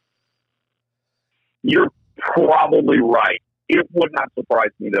 You're probably right. It would not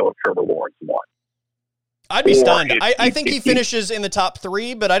surprise me, though, if Trevor Lawrence won. I'd be stunned. I think he finishes in the top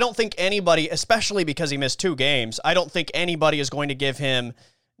three, but I don't think anybody, especially because he missed 2 games, I don't think anybody is going to give him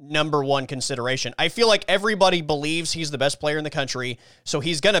number one consideration. I feel like everybody believes he's the best player in the country, so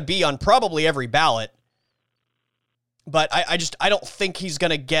he's going to be on probably every ballot. but I don't think he's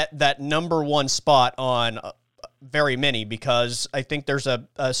going to get that number one spot on very many, because I think there's a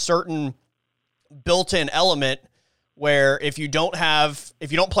certain built-in element where if you don't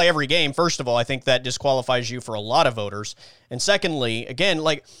play every game, first of all, I think that disqualifies you for a lot of voters. And secondly, again,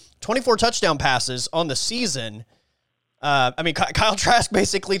 like 24 touchdown passes on the season. Kyle Trask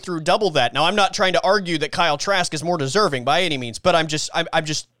basically threw double that. Now, I'm not trying to argue that Kyle Trask is more deserving by any means, but I'm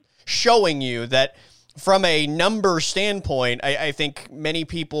just showing you that from a number standpoint, I think many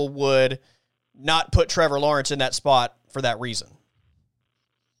people would not put Trevor Lawrence in that spot for that reason.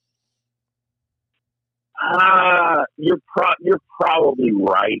 You're probably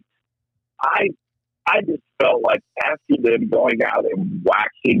right. I just felt like after them going out and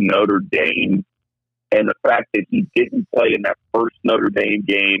waxing Notre Dame, and the fact that he didn't play in that first Notre Dame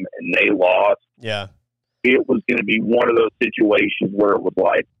game and they lost, yeah, it was going to be one of those situations where it was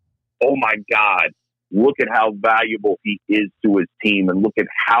like, oh my God, look at how valuable he is to his team, and look at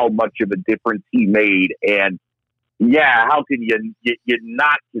how much of a difference he made. And yeah, how can you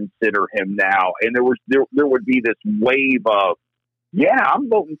not consider him now? And there would be this wave of, yeah, I'm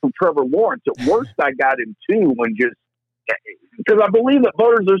voting for Trevor Lawrence. At worst, I got him too, because I believe that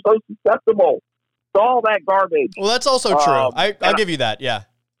voters are so susceptible to all that garbage. Well, that's also true. I'll give you that. Yeah.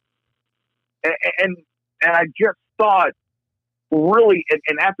 And I just thought, really,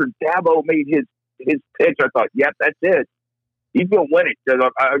 and after Dabo made his pitch, I thought, yep, that's it. He's going to win it. Because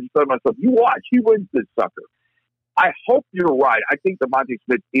I just thought to myself, you watch, he wins this sucker. I hope you're right. I think DeVonta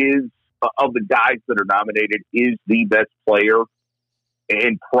Smith is, of the guys that are nominated, is the best player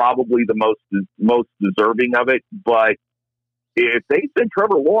and probably the most deserving of it. But if they said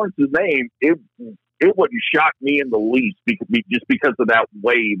Trevor Lawrence's name, it wouldn't shock me in the least, just because of that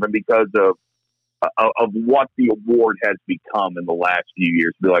wave and because of what the award has become in the last few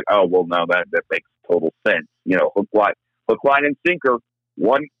years. Be like, oh, well, no, that makes total sense. Hook, line, and sinker.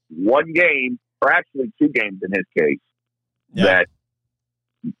 One game, or actually 2 games in his case,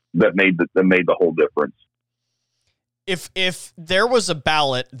 that made the whole difference. If there was a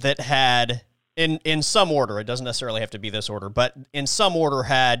ballot that had, in some order, it doesn't necessarily have to be this order, but in some order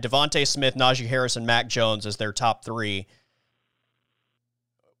had DeVonta Smith, Najee Harris, and Mac Jones as their top 3,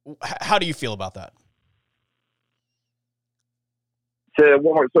 how do you feel about that?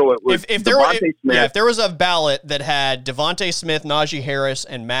 If there was a ballot that had DeVonta Smith, Najee Harris,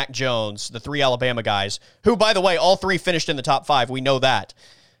 and Mac Jones, the 3 Alabama guys, who, by the way, all 3 finished in the top 5, we know that.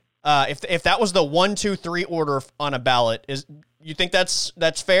 If that was the 1, 2, 3 order on a ballot, you think that's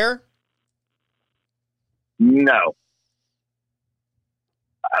fair? No.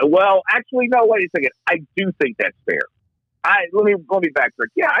 Well, actually, no. Wait a second. I do think that's fair. Let me backtrack.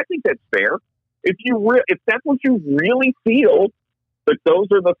 Yeah, I think that's fair. If that's what you really feel, that those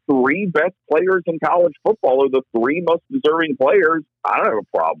are the 3 best players in college football, or the 3 most deserving players, I don't have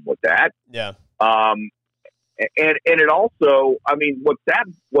a problem with that. Yeah. And it also, I mean, what that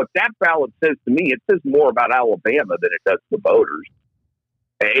ballot says to me, it says more about Alabama than it does the voters.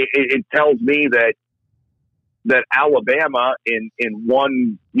 It tells me that Alabama in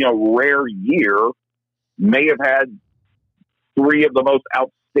one rare year may have had 3 of the most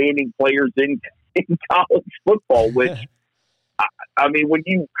outstanding players in college football, which I mean, when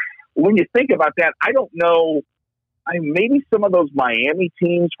you think about that, I don't know. Maybe some of those Miami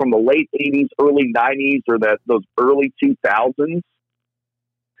teams from the late 80s, early 90s, or those early 2000s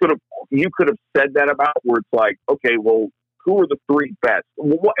you could have said that about, where it's like, okay, well, who are the 3 best?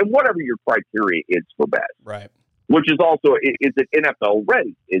 And whatever your criteria is for best. Right. Which is also, is it NFL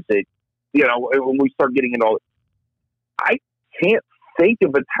ready? Is it, when we start getting into all, I can't think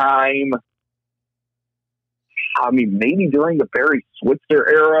of a time. I mean, maybe during the Barry Switzer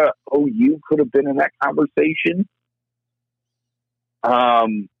era, OU could have been in that conversation.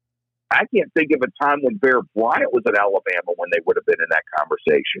 I can't think of a time when Bear Bryant was at Alabama when they would have been in that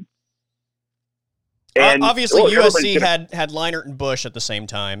conversation. And obviously, USC had Leinart and Bush at the same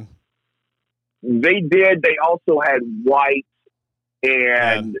time. They did. They also had White,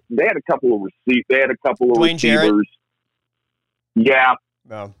 and they had a couple of receivers. They had a couple of Dwayne receivers. Jarrett? Yeah.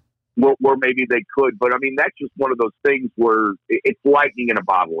 Oh. Where maybe they could, but I mean, that's just one of those things where it's lightning in a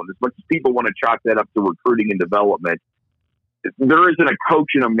bottle. And as much as people want to chalk that up to recruiting and development, there isn't a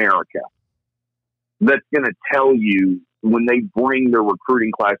coach in America that's going to tell you when they bring their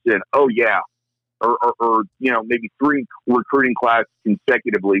recruiting class in, oh yeah, or maybe 3 recruiting class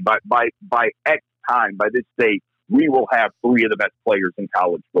consecutively by X time, by this date, we will have 3 of the best players in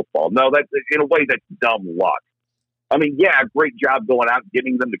college football. No, that's in a way that's dumb luck. I mean, yeah, great job going out and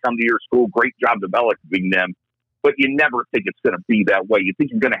getting them to come to your school. Great job developing them. But you never think it's going to be that way. You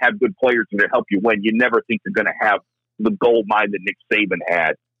think you're going to have good players and to help you win. You never think you're going to have the gold mine that Nick Saban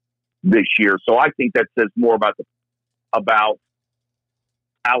had this year. So I think that says more about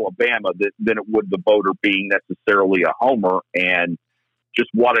Alabama than it would the voter being necessarily a homer, and just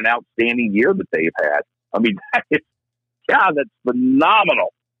what an outstanding year that they've had. I mean, that's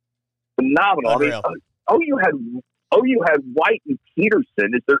phenomenal. Phenomenal. Unreal. I mean, OU had White and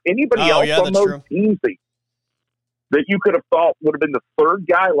Peterson. Is there anybody else on those teams that you could have thought would have been the third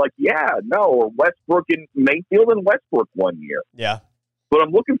guy? Like, or Westbrook and Mayfield and Westbrook one year. Yeah. But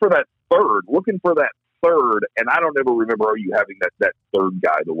I'm looking for that third, and I don't ever remember OU having that third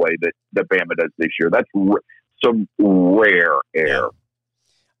guy the way that Bama does this year. That's some rare air. Yeah.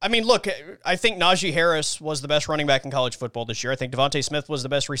 I mean, look, I think Najee Harris was the best running back in college football this year. I think Devontae Smith was the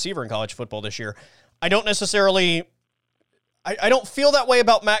best receiver in college football this year. I don't necessarily I don't feel that way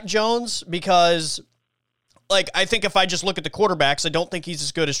about Mac Jones because, like, I think if I just look at the quarterbacks, I don't think he's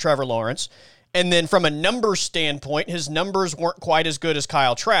as good as Trevor Lawrence. And then from a numbers standpoint, his numbers weren't quite as good as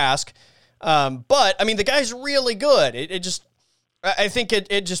Kyle Trask. But, I mean, the guy's really good. I think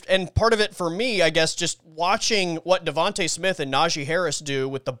it just, and part of it for me, I guess, just watching what Devontae Smith and Najee Harris do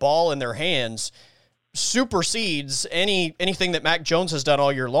with the ball in their hands supersedes anything that Mac Jones has done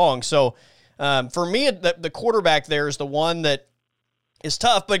all year long. So, for me, the quarterback there is the one that is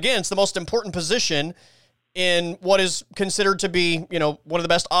tough, but again, it's the most important position in what is considered to be, one of the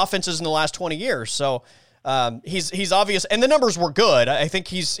best offenses in the last 20 years. So, he's obvious, and the numbers were good. I think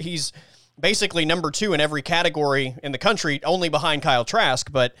he's basically number 2 in every category in the country, only behind Kyle Trask.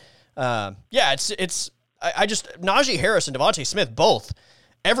 But I just Najee Harris and Devontae Smith both,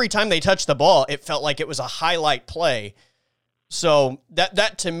 every time they touched the ball, it felt like it was a highlight play. So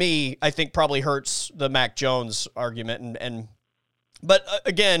that to me, I think probably hurts the Mac Jones argument. But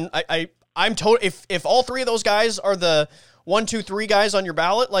again, I'm totally, if all three of those guys are the 1, 2, 3 guys on your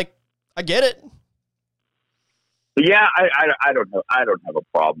ballot, like, I get it. Yeah, I don't know. I don't have a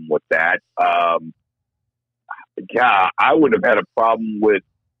problem with that. I would have had a problem with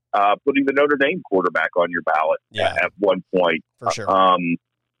putting the Notre Dame quarterback on your ballot at one point. For sure.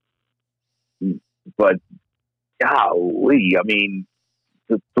 But golly, I mean,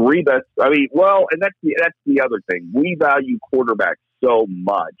 the three best. I mean, well, and that's the other thing. We value quarterbacks so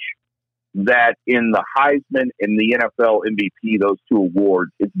much that in the Heisman and the NFL MVP, those 2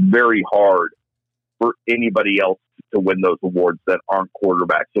 awards, it's very hard for anybody else to win those awards that aren't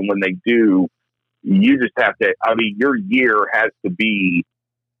quarterbacks. And when they do, you just have to, I mean, your year has to be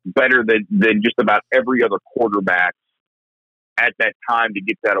better than just about every other quarterback at that time to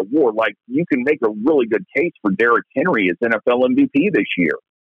get that award. Like, you can make a really good case for Derrick Henry as NFL MVP this year,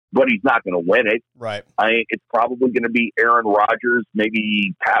 but he's not going to win it. Right. It's probably going to be Aaron Rodgers,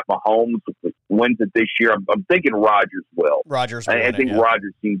 maybe Pat Mahomes wins it this year. I'm thinking Rodgers will. I think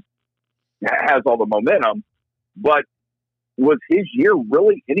Rodgers has all the momentum, but was his year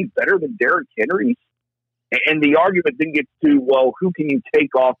really any better than Derrick Henry's? And the argument then gets to, well, who can you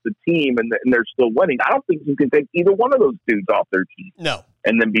take off the team and they're still winning? I don't think you can take either one of those dudes off their team. No.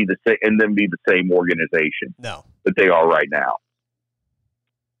 And then be the same organization. No. That they are right now.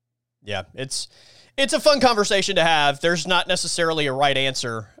 Yeah, it's a fun conversation to have. There's not necessarily a right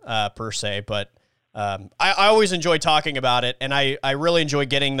answer per se, but I always enjoy talking about it, and I really enjoy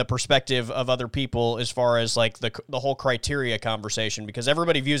getting the perspective of other people as far as like the whole criteria conversation, because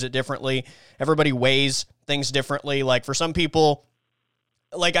everybody views it differently. Everybody weighs things differently. Like, for some people,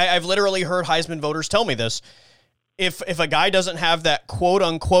 like I've literally heard Heisman voters tell me this. If a guy doesn't have that quote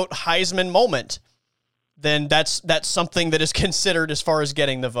unquote Heisman moment, then that's something that is considered as far as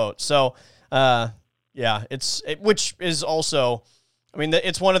getting the vote. So, which is also, I mean,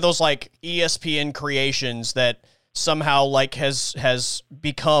 it's one of those like ESPN creations that somehow like has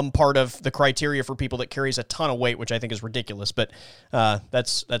become part of the criteria for people that carries a ton of weight, which I think is ridiculous. But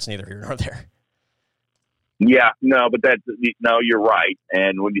that's neither here nor there. Yeah, no, but you're right.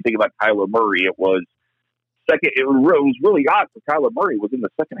 And when you think about Kyler Murray, it was really odd for Kyler Murray. It was in the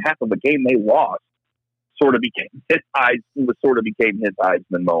second half of the game they lost. Sort of became his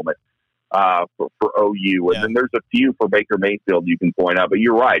Heisman moment for OU. And then there's a few for Baker Mayfield you can point out. But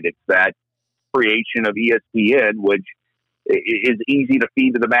you're right. It's that creation of ESPN, which is easy to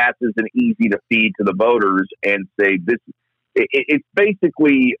feed to the masses and easy to feed to the voters, and say this. It's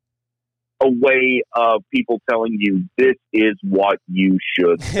basically a way of people telling you this is what you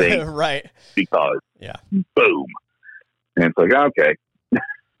should think. Right. Because boom. And it's like, okay.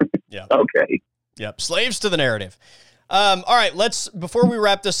 Yeah. Okay. Yep. Slaves to the narrative. All right. Before we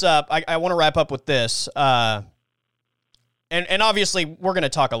wrap this up, I want to wrap up with this. And obviously we're going to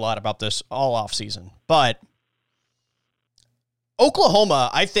talk a lot about this all off season, but Oklahoma,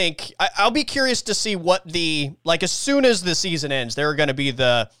 I think, I'll be curious to see what as soon as the season ends, there are going to be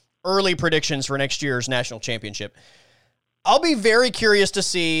the early predictions for next year's national championship. I'll be very curious to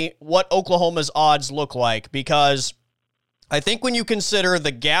see what Oklahoma's odds look like, because I think when you consider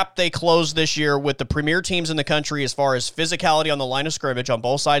the gap they closed this year with the premier teams in the country as far as physicality on the line of scrimmage on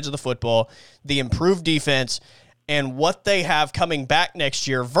both sides of the football, the improved defense, and what they have coming back next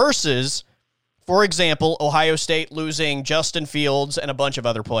year versus, for example, Ohio State losing Justin Fields and a bunch of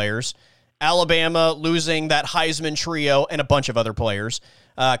other players, Alabama losing that Heisman trio and a bunch of other players,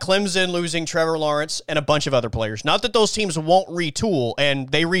 Clemson losing Trevor Lawrence and a bunch of other players. Not that those teams won't retool, and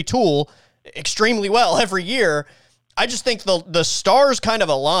they retool extremely well every year. I just think the stars kind of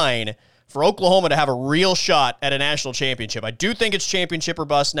align for Oklahoma to have a real shot at a national championship. I do think it's championship or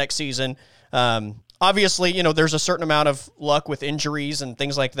bust next season. Obviously, there's a certain amount of luck with injuries and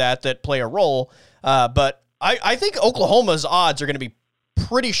things like that play a role. But I think Oklahoma's odds are going to be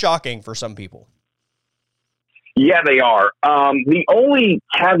pretty shocking for some people. Yeah, they are. The only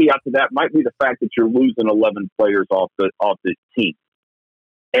caveat to that might be the fact that you're losing 11 players off the team.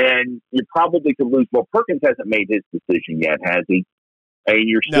 And you probably could lose. Well, Perkins hasn't made his decision yet, has he? And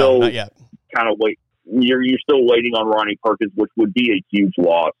you're still not yet. Kind of wait. You're still waiting on Ronnie Perkins, which would be a huge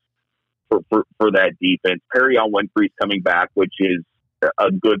loss for that defense. Perrion Winfrey's coming back, which is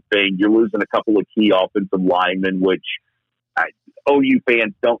a good thing. You're losing a couple of key offensive linemen, which OU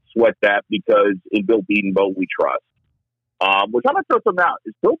fans don't sweat that, because in Bill Bedenbaugh we trust. Which I'm going to throw some out.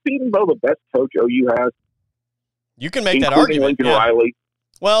 Is Bill Bedenbaugh the best coach OU has? You can make that argument. Lincoln Riley.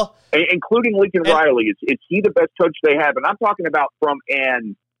 Well, including Lincoln Riley, is he the best coach they have? And I'm talking about from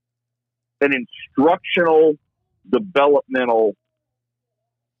an instructional, developmental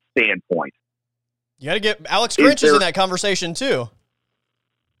standpoint. You got to get Alex Grinch is in that conversation too.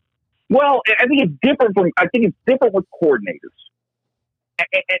 Well, I think it's different with coordinators,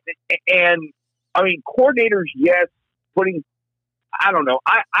 and I mean coordinators. Yes, I don't know.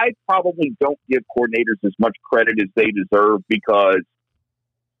 I probably don't give coordinators as much credit as they deserve, because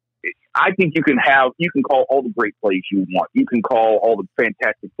I think you can call all the great plays you want. You can call all the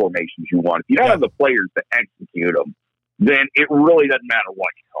fantastic formations you want. If you don't have the players to execute them, then it really doesn't matter what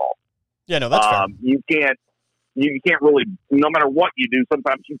you call. Yeah, no, that's fair. You can't really, no matter what you do,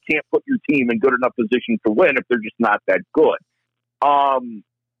 sometimes you can't put your team in good enough position to win if they're just not that good. So,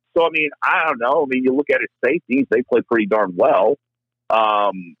 I mean, I don't know. I mean, you look at his safeties, they play pretty darn well.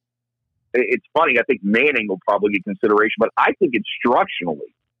 It's funny. I think Manning will probably get consideration, but I think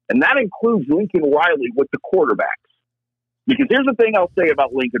instructionally, and that includes Lincoln Riley with the quarterbacks. Because here's the thing I'll say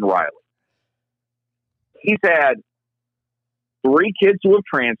about Lincoln Riley. He's had 3 kids who have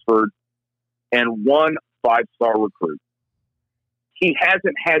transferred and 1 5-star recruit. He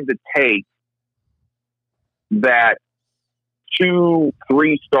hasn't had to take that 2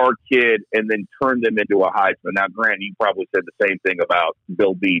 3-star kid and then turn them into a Heisman. Now, granted, you probably said the same thing about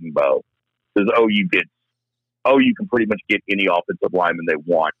Bill Bedenbaugh, because OU can pretty much get any offensive lineman they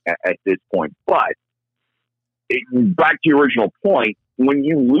want at this point. But back to your original point, when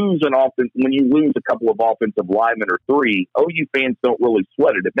you lose a couple of offensive linemen or 3, OU fans don't really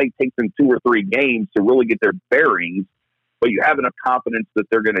sweat it. It may take them 2 or 3 games to really get their bearings, but you have enough confidence that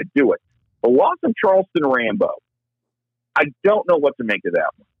they're going to do it. The loss of Charleston Rambo, I don't know what to make of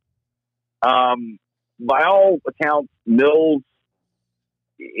that one. By all accounts, Mills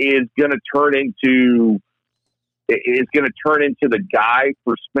is going to turn into the guy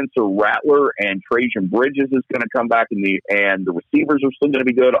for Spencer Rattler, and Trajan Bridges is going to come back, and the receivers are still going to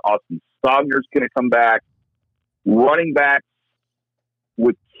be good. Austin Stogner's going to come back. Running back,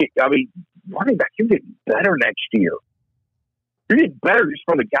 you're getting better next year. You're getting better just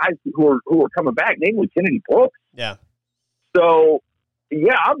from the guys who are coming back, namely Kennedy Brooks. Yeah. So,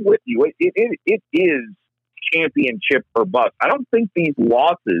 yeah, I'm with you. It is championship or bust. I don't think these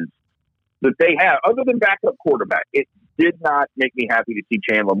losses that they have, other than backup quarterback, it did not make me happy to see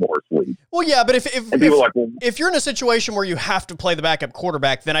Chandler Morris leave. Well, yeah, but if you're in a situation where you have to play the backup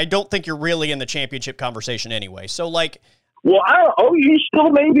quarterback, then I don't think you're really in the championship conversation anyway. So, well, you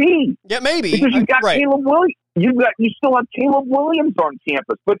still may be. Yeah, maybe, because you've got right. Caleb Williams. You still have Caleb Williams on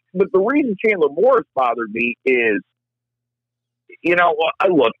campus. But the reason Chandler Morris bothered me is,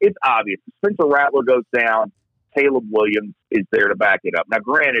 look, it's obvious. Spencer Rattler goes down. Caleb Williams is there to back it up. Now,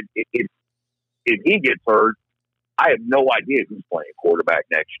 granted, if he gets hurt, I have no idea who's playing quarterback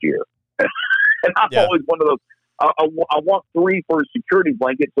next year. And I'm always one of those. I want 3 for a security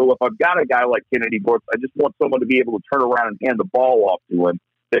blanket. So if I've got a guy like Kennedy Brooks, I just want someone to be able to turn around and hand the ball off to him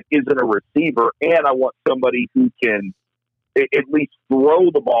that isn't a receiver. And I want somebody who can at least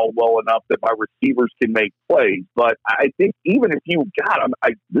throw the ball well enough that my receivers can make plays. But I think even if you got him,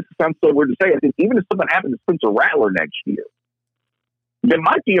 this sounds so weird to say, I think even if something happened to Spencer Rattler next year, they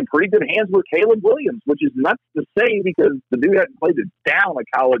might be in pretty good hands with Caleb Williams, which is nuts to say because the dude hasn't played it down at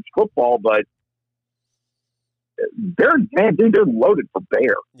college football, but they're loaded for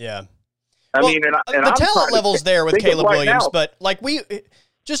bear. Yeah. I mean, and the talent level's there with Caleb Williams, now. but like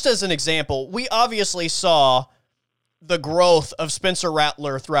just as an example, we obviously saw the growth of Spencer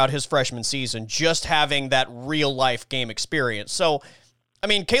Rattler throughout his freshman season, just having that real life game experience. So, I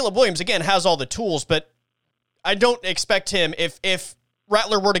mean, Caleb Williams again has all the tools, but I don't expect him if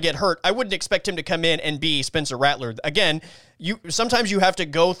Rattler were to get hurt, I wouldn't expect him to come in and be Spencer Rattler. Again, sometimes you have to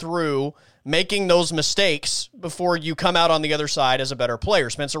go through making those mistakes before you come out on the other side as a better player.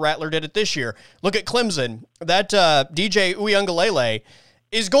 Spencer Rattler did it this year. Look at Clemson. That DJ Uyunglele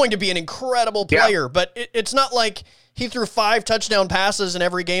is going to be an incredible player, but it's not like he threw 5 touchdown passes in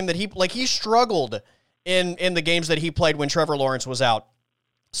every game that he struggled in the games that he played when Trevor Lawrence was out.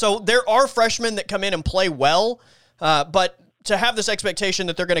 So there are freshmen that come in and play well, but to have this expectation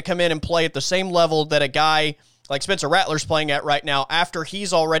that they're going to come in and play at the same level that a guy like Spencer Rattler's playing at right now after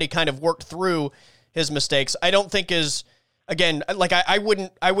he's already kind of worked through his mistakes, I don't think is, again, like I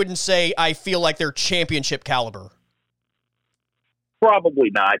wouldn't say I feel like they're championship caliber. Probably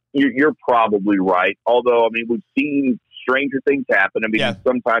not. You're probably right. Although, I mean, we've seen stranger things happen. I mean,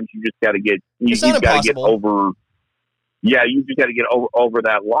 sometimes you just got to get over. Yeah, you just got to get over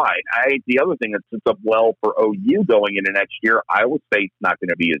that line. The other thing that sets up well for OU going into next year, Iowa State's not going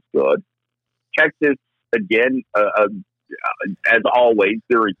to be as good. Texas, again, as always,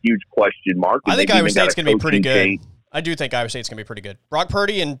 they're a huge question mark. I think Iowa State's going to be pretty good. I do think Iowa State's going to be pretty good. Brock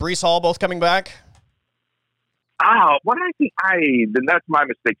Purdy and Breece Hall both coming back. What I think then that's my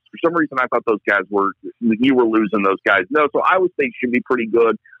mistake. For some reason, I thought you were losing those guys. No, so Iowa State should be pretty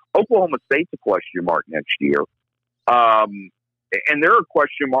good. Oklahoma State's a question mark next year. And they're a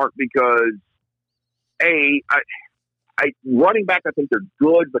question mark because running back, I think they're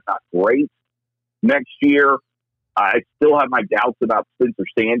good, but not great next year. I still have my doubts about Spencer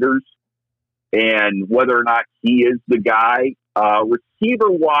Sanders and whether or not he is the guy. Receiver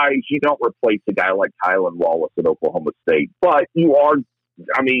wise, you don't replace a guy like Tylan Wallace at Oklahoma State, but you are,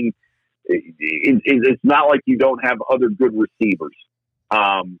 I mean, it's not like you don't have other good receivers,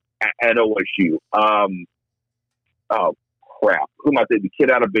 at OSU. Oh, crap. Who am I saying? The kid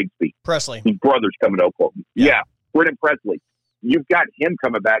out of Bixby. Presley. His brother's coming to Oklahoma. Yeah. Brendan Presley. You've got him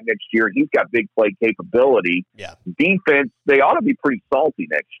coming back next year. He's got big play capability. Yeah. Defense, they ought to be pretty salty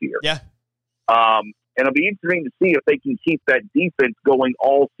next year. Yeah. And it'll be interesting to see if they can keep that defense going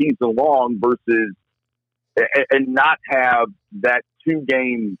all season long versus and not have that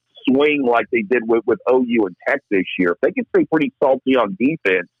 2-game swing like they did with OU and Tech this year. If they can stay pretty salty on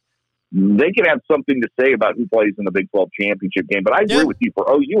defense, they can have something to say about who plays in the Big 12 championship game. But I agree with you. For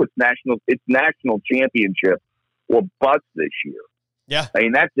OU, it's national championship or bust this year. Yeah. I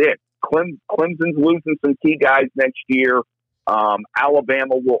mean, that's it. Clemson's losing some key guys next year.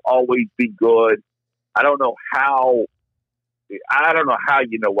 Alabama will always be good. I don't know how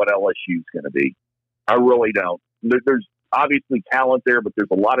you know what LSU's going to be. I really don't. There's obviously talent there, but there's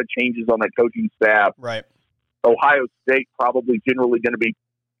a lot of changes on that coaching staff. Right. Ohio State probably generally going to be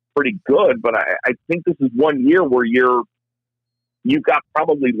pretty good, but I think this is one year where you've got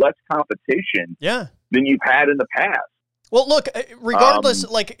probably less competition than you've had in the past. Well, look, regardless,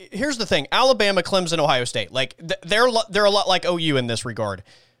 here's the thing: Alabama, Clemson, Ohio State, they're a lot like OU in this regard.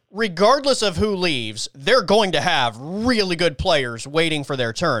 Regardless of who leaves, they're going to have really good players waiting for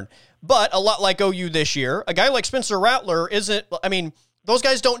their turn. But a lot like OU this year, a guy like Spencer Rattler isn't. I mean, those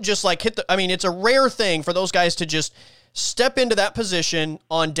guys don't just hit the. I mean, it's a rare thing for those guys to just step into that position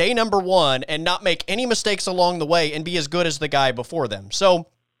on day number 1 and not make any mistakes along the way and be as good as the guy before them. So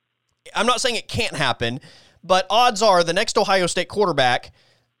I'm not saying it can't happen, but odds are the next Ohio State quarterback,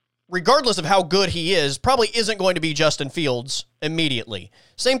 regardless of how good he is, probably isn't going to be Justin Fields immediately.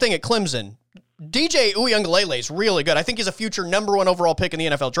 Same thing at Clemson. DJ Uyunglele is really good. I think he's a future number 1 overall pick in the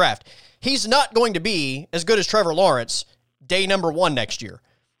NFL draft. He's not going to be as good as Trevor Lawrence day number 1 next year.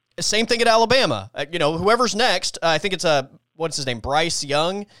 Same thing at Alabama. Whoever's next, I think it's what's his name, Bryce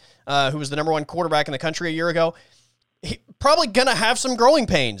Young, who was the number 1 quarterback in the country a year ago. He probably gonna have some growing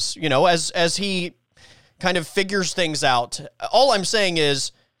pains, as he kind of figures things out. All I'm saying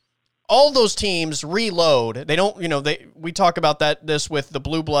is, all those teams reload. They don't, we talk about this with the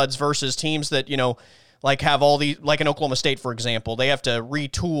Blue Bloods versus teams that have all these, like in Oklahoma State, for example, they have to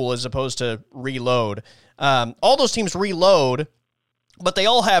retool as opposed to reload. All those teams reload. But they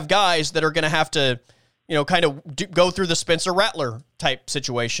all have guys that are going to have to kind of go through the Spencer Rattler type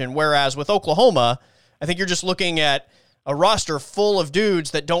situation. Whereas with Oklahoma, I think you're just looking at a roster full of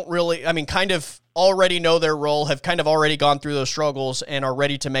dudes that don't really, kind of already know their role, have kind of already gone through those struggles, and are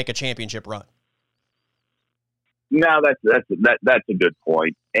ready to make a championship run. No, that's a good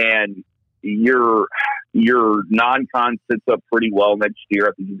point. And your non-con sits up pretty well next year.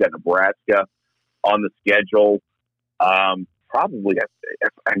 I think you've got Nebraska on the schedule. Probably,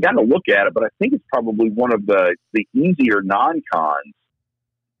 I got to look at it, but I think it's probably one of the easier non-cons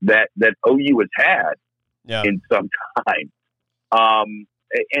that OU has had in some time.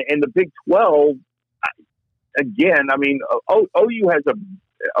 And the Big 12, again,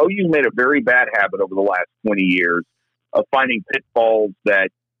 OU made a very bad habit over the last 20 years of finding pitfalls that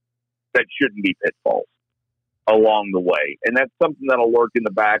shouldn't be pitfalls along the way. And that's something that'll lurk in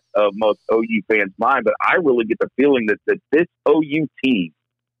the back of most OU fans' mind. But I really get the feeling that this OU team,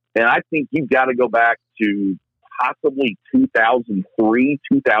 and I think you've got to go back to possibly 2003,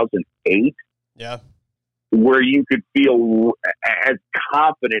 2008, where you could feel as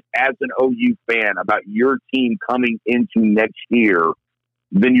confident as an OU fan about your team coming into next year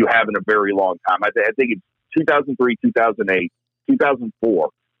than you have in a very long time. I think it's 2003, 2008, 2004.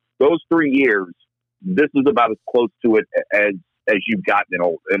 Those 3 years, this is about as close to it as you've gotten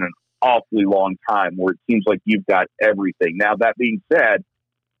in an awfully long time, where it seems like you've got everything. Now, that being said,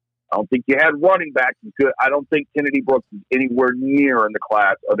 I don't think you had running backs as good. I don't think Kennedy Brooks is anywhere near in the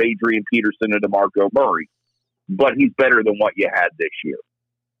class of Adrian Peterson and DeMarco Murray, but he's better than what you had this year.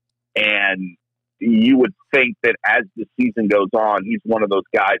 And you would think that as the season goes on, he's one of those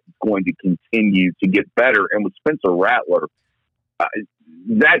guys that's going to continue to get better. And with Spencer Rattler,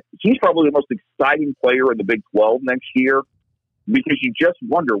 that he's probably the most exciting player in the Big 12 next year, because you just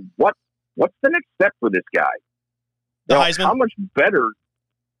wonder what's the next step for this guy. The Heisman? How much better?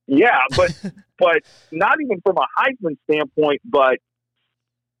 Yeah, but but not even from a Heisman standpoint. But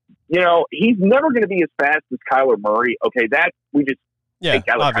he's never going to be as fast as Kyler Murray. Okay, that we just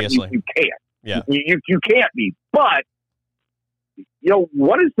obviously you can't. Yeah, you can't be. But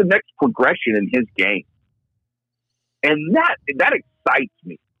what is the next progression in his game? And that excites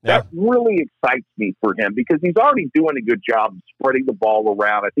me. Yeah. That really excites me for him, because he's already doing a good job of spreading the ball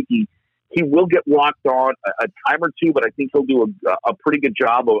around. I think he will get walked on a time or two, but I think he'll do a pretty good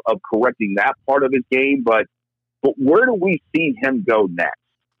job of correcting that part of his game. But where do we see him go next?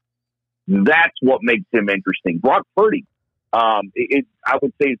 That's what makes him interesting. Brock Purdy, I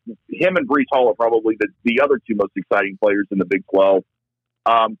would say him and Breece Hall are probably the other two most exciting players in the Big 12,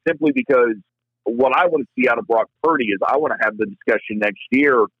 simply because what I want to see out of Brock Purdy is I want to have the discussion next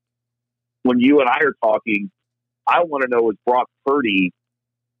year when you and I are talking. I want to know, is Brock Purdy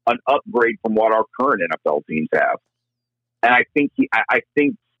an upgrade from what our current NFL teams have? And I think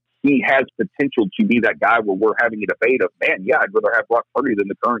he has potential to be that guy where we're having a debate of, man, yeah, I'd rather have Brock Purdy than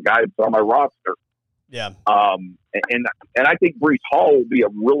the current guy that's on my roster. Yeah. And I think Breece Hall will be a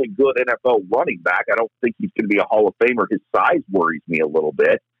really good NFL running back. I don't think he's going to be a Hall of Famer. His size worries me a little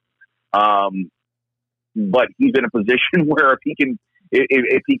bit. But he's in a position where if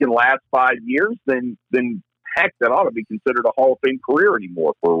he can last 5 years, then heck, that ought to be considered a Hall of Fame career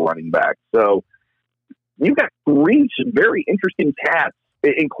anymore for a running back. So you've got three very interesting cats,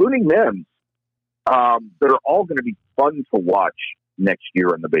 including them, that are all going to be fun to watch next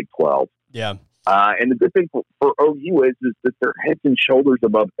year in the Big 12. Yeah. And the good thing for OU is that they're heads and shoulders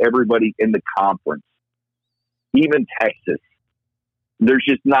above everybody in the conference, even Texas. There's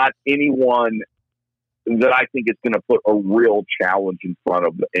just not anyone that I think is going to put a real challenge in front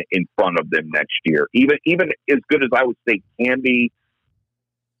of them next year. Even as good as I say can be,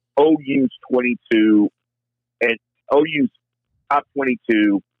 OU's 22 and OU's top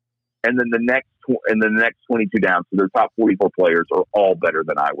 22, and then the next 22 down. So their top 44 players are all better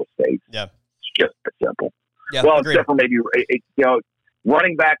than Iowa State. Yeah, it's just that simple. Yeah, well, agreed. Except for maybe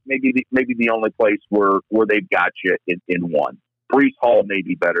running back, maybe the only place where they've got you in one. Breece Hall may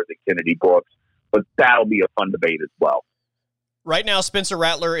be better than Kennedy Brooks, but that'll be a fun debate as well. Right now, Spencer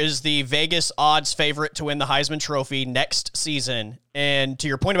Rattler is the Vegas odds favorite to win the Heisman Trophy next season. And to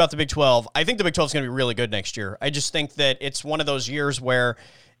your point about the Big 12, I think the Big 12 is going to be really good next year. I just think that it's one of those years where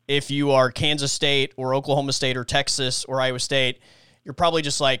if you are Kansas State or Oklahoma State or Texas or Iowa State, you're probably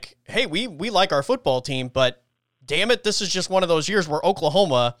just like, hey, we like our football team, but damn it, this is just one of those years where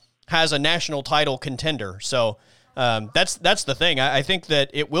Oklahoma has a national title contender. So that's the thing. I think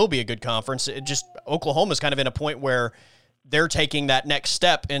that it will be a good conference. Oklahoma's kind of in a point where they're taking that next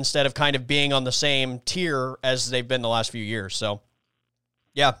step instead of kind of being on the same tier as they've been the last few years. So,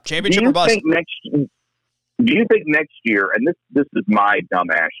 yeah, championship or bust. Do you think next year, and this is my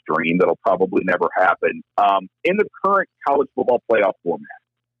dumbass dream that'll probably never happen, in the current college football playoff format,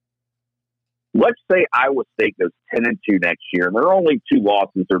 let's say Iowa State goes 10-2 next year, and there are only 2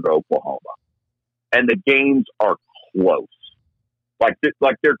 losses there to Oklahoma, and the games are close. Like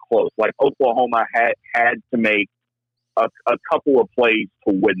they're close. Like Oklahoma had to make a couple of plays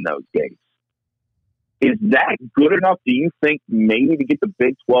to win those games. Is that good enough, do you think, maybe to get the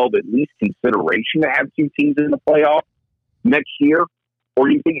Big 12 at least consideration to have 2 teams in the playoff next year? Or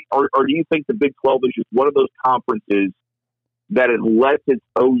do you think the Big 12 is just one of those conferences that unless it's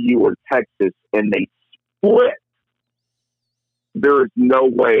OU or Texas and they split, there is no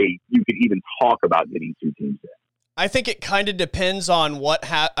way you could even talk about getting 2 teams in? I think it kind of depends on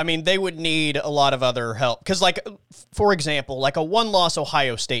they would need a lot of other help. Because, like, for example, like a 1-loss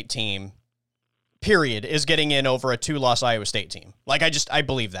Ohio State team, period, is getting in over a 2-loss Iowa State team. Like, I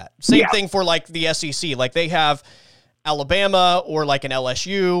believe that. Same thing for, like, the SEC. Like, they have Alabama or, like, an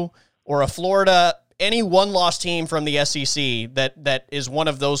LSU or a Florida. Any 1-loss team from the SEC that is one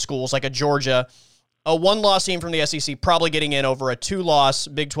of those schools, like a Georgia, a 1-loss team from the SEC probably getting in over a 2-loss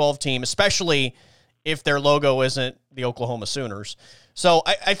Big 12 team, especially if their logo isn't the Oklahoma Sooners. So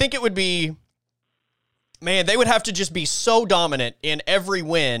I think it would be, man, they would have to just be so dominant in every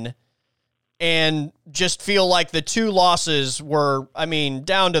win and just feel like the 2 losses were,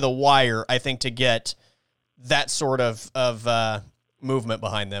 down to the wire, I think, to get that sort of movement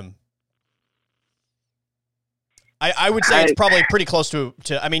behind them. I would say it's probably pretty close to,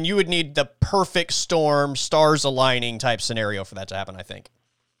 you would need the perfect storm, stars aligning type scenario for that to happen, I think.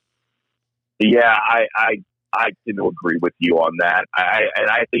 Yeah, I can agree with you on that.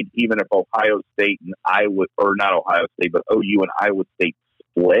 I think even if Ohio State and not Ohio State, but OU and Iowa State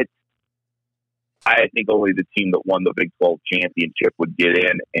split, I think only the team that won the Big 12 championship would get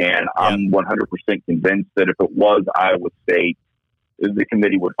in. And I'm 100% convinced that if it was Iowa State, the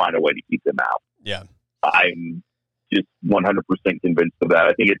committee would find a way to keep them out. Yeah. I'm just 100% convinced of that.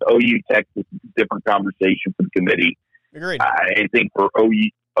 I think it's OU, Texas, it's a different conversation for the committee. Agreed. I think for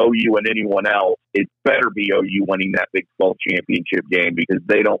OU and anyone else, it better be OU winning that Big 12 championship game because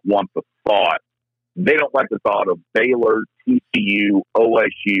they don't like the thought of Baylor, TCU,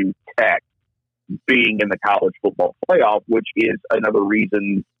 OSU, Tech being in the college football playoff, which is another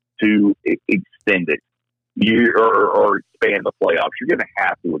reason to extend it or expand the playoffs. You're going to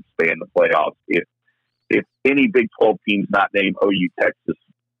have to expand the playoffs if any Big 12 teams not named OU, Texas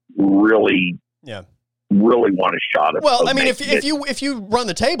really want a shot at. Well, if you run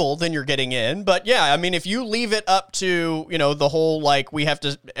the table, then you're getting in. But yeah, if you leave it up to the whole we have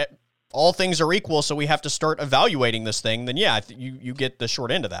to. All things are equal, so we have to start evaluating this thing. Then you get the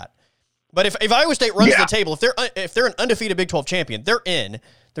short end of that. But if Iowa State runs the table, if they're an undefeated Big 12 champion, they're in.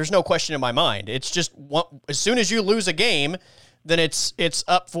 There's no question in my mind. It's just as soon as you lose a game, then it's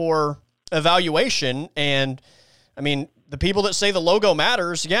up for evaluation. And the people that say the logo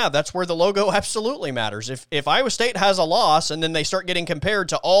matters, that's where the logo absolutely matters. If Iowa State has a loss and then they start getting compared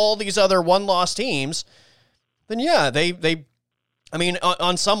to all these other 1-loss teams, then they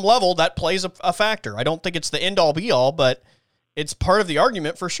on some level that plays a factor. I don't think it's the end all be all, but it's part of the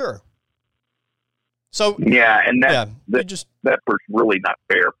argument for sure. So that's really not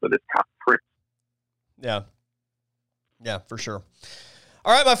fair for this conference. Yeah, for sure.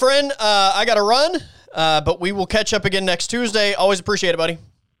 All right, my friend, I got to run, but we will catch up again next Tuesday. Always appreciate it, buddy.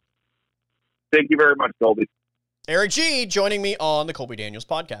 Thank you very much, Colby. Erik G. joining me on the Colby Daniels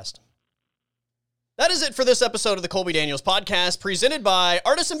Podcast. That is it for this episode of the Colby Daniels Podcast, presented by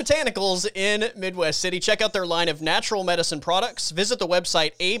Artisan Botanicals in Midwest City. Check out their line of natural medicine products. Visit the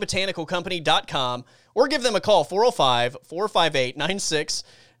website abotanicalcompany.com or give them a call,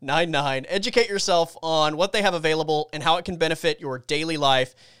 405-458-9699. Educate yourself on what they have available and how it can benefit your daily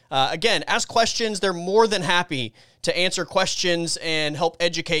life. Again, ask questions. They're more than happy to answer questions and help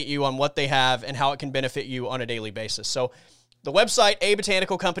educate you on what they have and how it can benefit you on a daily basis. So the website,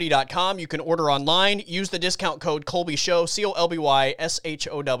 abotanicalcompany.com. You can order online. Use the discount code ColbyShow,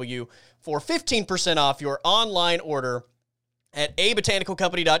 COLBYSHOW, for 15% off your online order at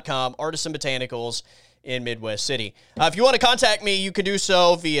abotanicalcompany.com, Artisan Botanicals in Midwest City. If you want to contact me, you can do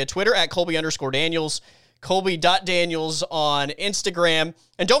so via Twitter at Colby_Daniels, Colby.Daniels on Instagram.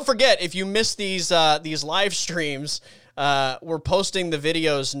 And don't forget, if you missed these live streams, we're posting the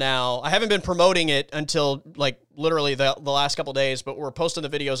videos now. I haven't been promoting it until literally the last couple days, but we're posting the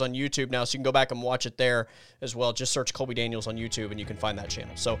videos on YouTube now, so you can go back and watch it there as well. Just search Colby Daniels on YouTube and you can find that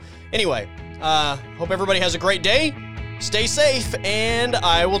channel. So anyway, hope everybody has a great day. Stay safe, and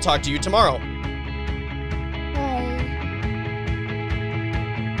I will talk to you tomorrow. Bye.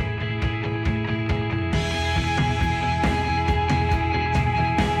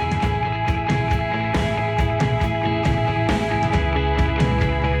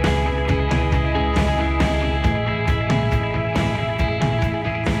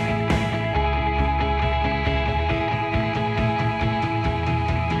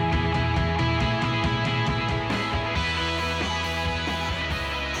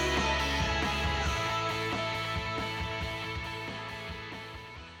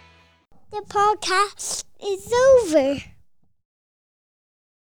 the podcast is over.